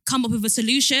come up with a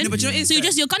solution. No, but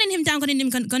you're gunning him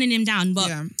down. But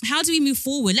how do we move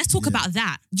forward? Let's talk about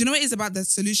that. Do you know what it is about the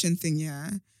solution thing? Yeah,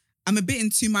 I'm a bit in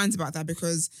two minds about that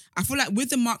because I feel like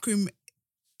with the Mark room,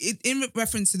 in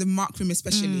reference to the Mark room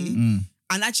especially,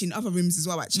 and actually in other rooms as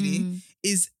well,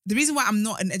 is the reason why I'm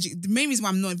not the main reason why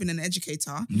I'm not even an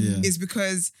educator is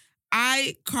because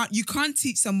you can't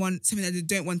teach someone something that they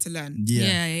don't want to learn.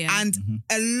 And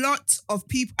a lot of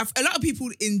people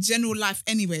in general life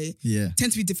anyway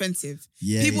tend to be defensive.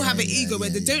 People have an ego where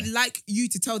they don't like you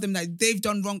to tell them that they've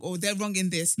done wrong or they're wrong in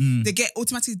this. They get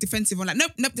automatically defensive on like,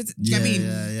 nope, do you know what I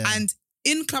mean? And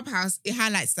in Clubhouse, it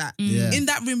highlights that. In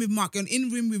that room with Mark, and in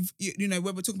room with,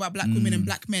 where we're talking about black women and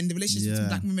black men, the relationship between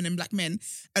black women and black men,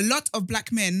 a lot of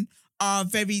black men are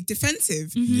very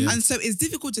defensive. And so it's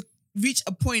difficult to reach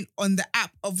a point on the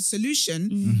app of solution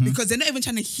because they're not even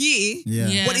trying to hear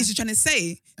what he's trying to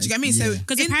say. Do you get me? So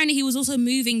because apparently he was also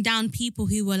moving down people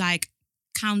who were like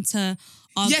counter.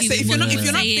 So if you're not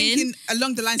thinking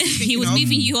along the lines, he was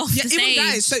moving you off the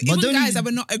stage. Even guys that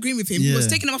were not agreeing with him, he was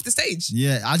taking them off the stage.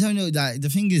 Yeah, I don't know. That the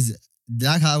thing is,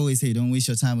 like I always say, don't waste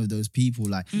your time with those people.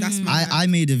 Like That's I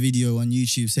made a video on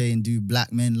YouTube saying, do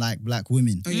black men like black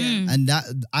women? Oh, yeah. And that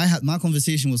my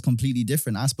conversation was completely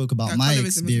different. I spoke about That my colorism,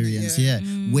 experience, isn't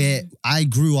it? where I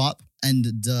grew up. And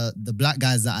the black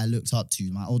guys that I looked up to,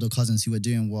 my older cousins who were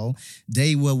doing well,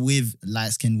 they were with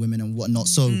light-skinned women and whatnot.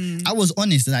 So I was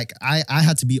honest, like I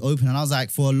had to be open, and I was like,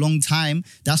 for a long time,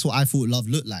 that's what I thought love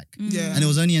looked like. Yeah. And it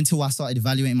was only until I started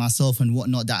evaluating myself and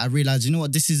whatnot that I realized, you know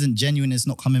what, this isn't genuine. It's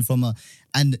not coming from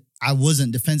and I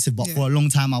wasn't defensive, but for a long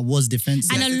time I was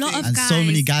defensive. And a lot of guys, so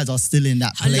many guys are still in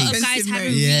that place. A lot of guys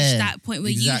haven't reached that point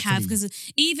where you have,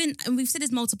 because even, and we've said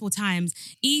this multiple times,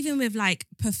 even with like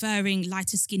preferring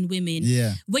lighter skinned women,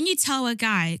 when you tell a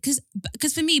guy,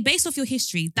 because for me, based off your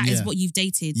history, that is what you've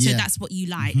dated, so that's what you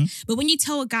like. But when you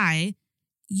tell a guy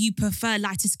you prefer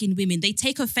lighter skinned women, they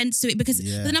take offense to it, because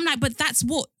then I'm like, but that's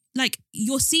what, like,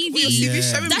 your CV,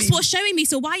 showing that's me. what's showing me.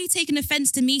 So why are you taking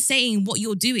offense to me saying what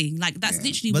you're doing? Like, that's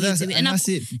literally what you're doing. And that's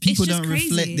it. People don't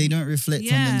reflect. They don't reflect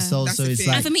on themselves. That's so the it's thing.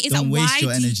 like, And for me, it's don't like, waste why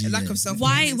your do you- energy. lack of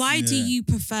self-awareness. Why do you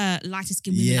prefer lighter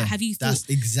skinned women? Like, have you thought, that's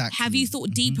exactly. have you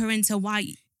thought deeper into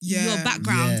why your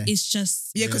background is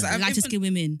just lighter skinned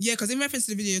women? Yeah, because in reference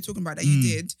to the video you're talking about that you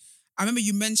did, I remember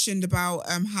you mentioned about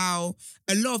how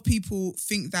a lot of people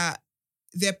think that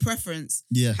their preference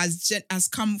has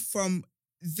come from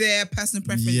their personal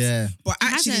preference, but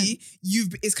actually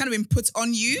it's kind of been put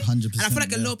on you. 100%, and I feel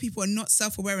like a lot of people are not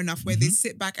self-aware enough where they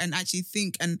sit back and actually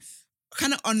think and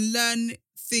kind of unlearn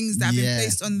things that have been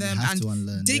placed on them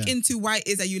and dig into why it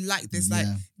is that you like this, like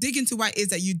dig into why it is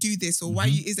that you do this, or why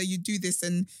it is that you do this,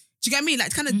 and do you get me?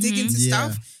 Like, kind of dig into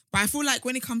stuff. But I feel like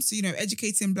when it comes to, you know,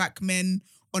 educating black men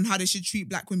on how they should treat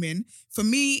black women, for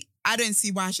me, I don't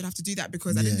see why I should have to do that,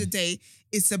 because at the end of the day,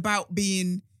 it's about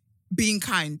being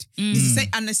kind.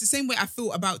 It's the same way I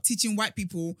feel about teaching white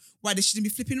people why they shouldn't be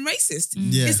flipping racist.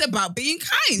 It's about being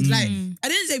kind. Like, at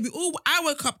the end of the day, I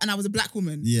woke up and I was a black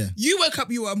woman. You woke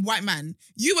up, you were a white man.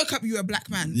 You woke up, you were a black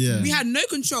man. We had no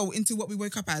control into what we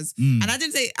woke up as. And I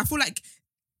didn't say, I feel like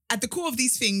at the core of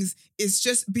these things is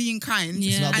just being kind.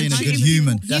 It's about being a treating good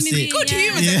human. people- That's it. Good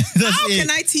human. How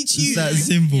can I teach you? It's that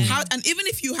simple. And even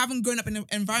if you haven't grown up in an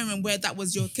environment where that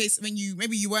was your case, when you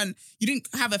didn't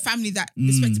have a family that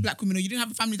respected black women, or you didn't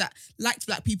have a family that liked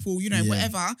black people, you know,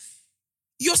 whatever,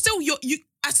 you're still, you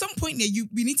at some point there,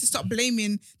 we need to stop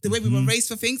blaming the way we were raised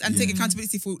for things and take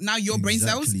accountability for now your brain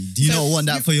cells. Do you not want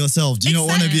that for yourself? Do you not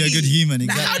want to be a good human?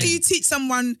 Exactly. How do you teach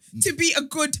someone to be a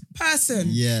good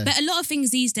person? But a lot of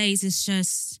things these days is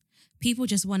just, people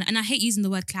just want to, and I hate using the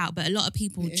word clout, but a lot of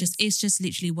people it's just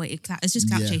literally what it's just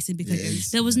clout chasing, because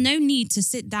there was no need to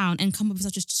sit down and come up with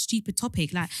such a stupid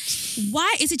topic. Like,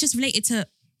 why is it just related to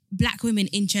black women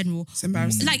in general? It's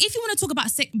embarrassing. Like, if you want to talk about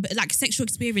sexual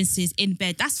experiences in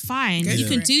bed, that's fine. You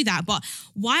can do that. But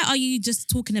why are you just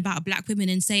talking about black women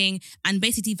and saying, and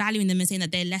basically valuing them and saying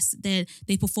that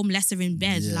they perform lesser in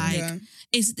bed?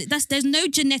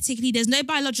 There's no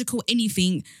biological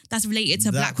anything that's related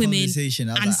to black women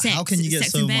and sex. How can you get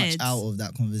sex so in much bed? out of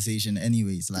that conversation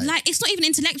anyways? Like, it's not even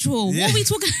intellectual. What are we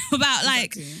talking about?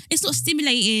 Like, it's not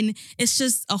stimulating. It's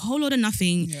just a whole lot of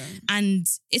nothing. And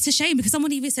it's a shame, because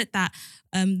someone even said that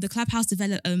the Clubhouse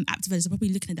app developers are probably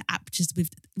looking at the app just with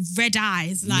red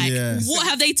eyes. Like, what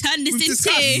have they turned this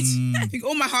into? I think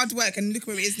all my hard work, and look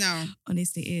where it is now.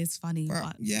 Honestly, it is funny.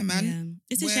 But yeah, man. Yeah.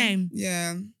 It's a shame.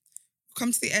 Yeah.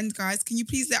 Come to the end, guys. Can you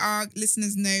please let our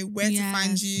listeners know where to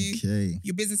find you,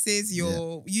 your businesses,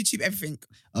 your YouTube, everything?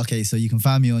 Okay, so you can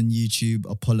find me on YouTube,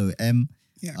 Apollo M.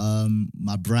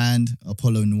 My brand,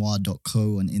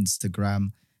 apollonoir.co on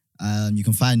Instagram. You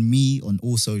can find me on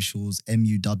all socials,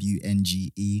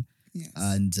 MUWNGE.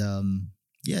 And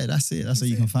that's it. That's where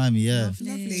you can find me.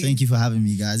 Lovely. Thank you for having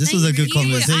me, guys. This was a good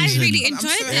conversation. I really enjoyed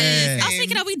this. I was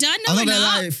thinking, are we done? No, I'm not gonna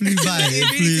lie, it flew by. It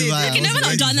flew by. Okay, no, we're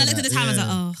not done. I looked at the time. I was like,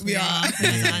 oh, we are.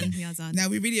 We are done. Now,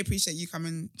 we really appreciate you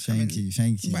coming. Thank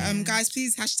you. But guys,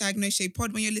 please hashtag No Shade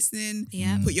Pod when you're listening.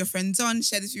 Put your friends on.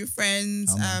 Share this with your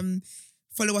friends.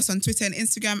 Follow us on Twitter and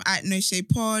Instagram at No Shade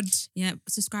Pod. Yeah,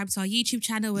 subscribe to our YouTube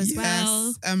channel as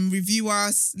well. Review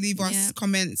us, leave us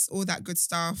comments, all that good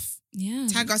stuff. Yeah.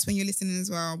 Tag us when you're listening as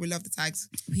well. We love the tags.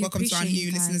 Welcome to our new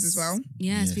listeners as well.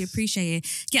 Yes, we appreciate it.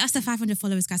 Get us to 500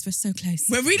 followers, guys. We're so close.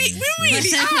 We really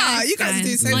so are. close, You guys are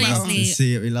doing so We well. love to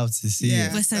see it. We love to see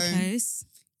it. We're so close.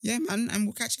 Yeah, man. And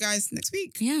we'll catch you guys next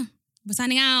week. Yeah. We're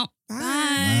signing out.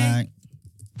 Bye.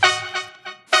 Bye.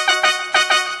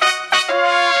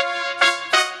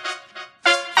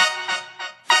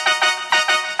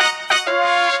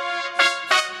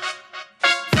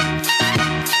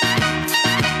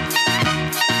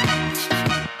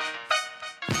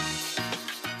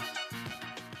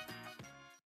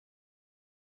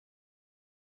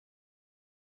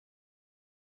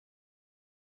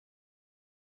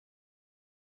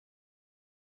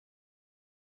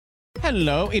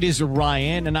 Hello, it is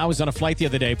Ryan, and I was on a flight the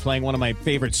other day playing one of my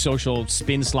favorite social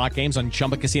spin slot games on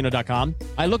ChumbaCasino.com.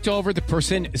 I looked over at the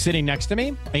person sitting next to me,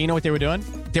 and you know what they were doing?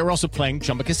 They were also playing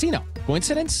Chumba Casino.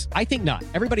 Coincidence? I think not.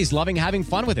 Everybody's loving having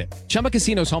fun with it. Chumba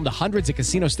Casino is home to hundreds of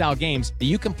casino-style games that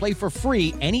you can play for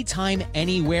free anytime,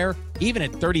 anywhere, even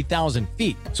at 30,000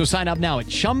 feet. So sign up now at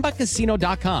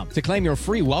ChumbaCasino.com to claim your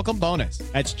free welcome bonus.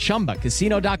 That's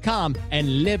ChumbaCasino.com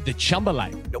and live the Chumba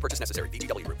life. No purchase necessary.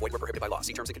 VGW. Void where prohibited by law.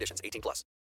 See terms and conditions. 18+.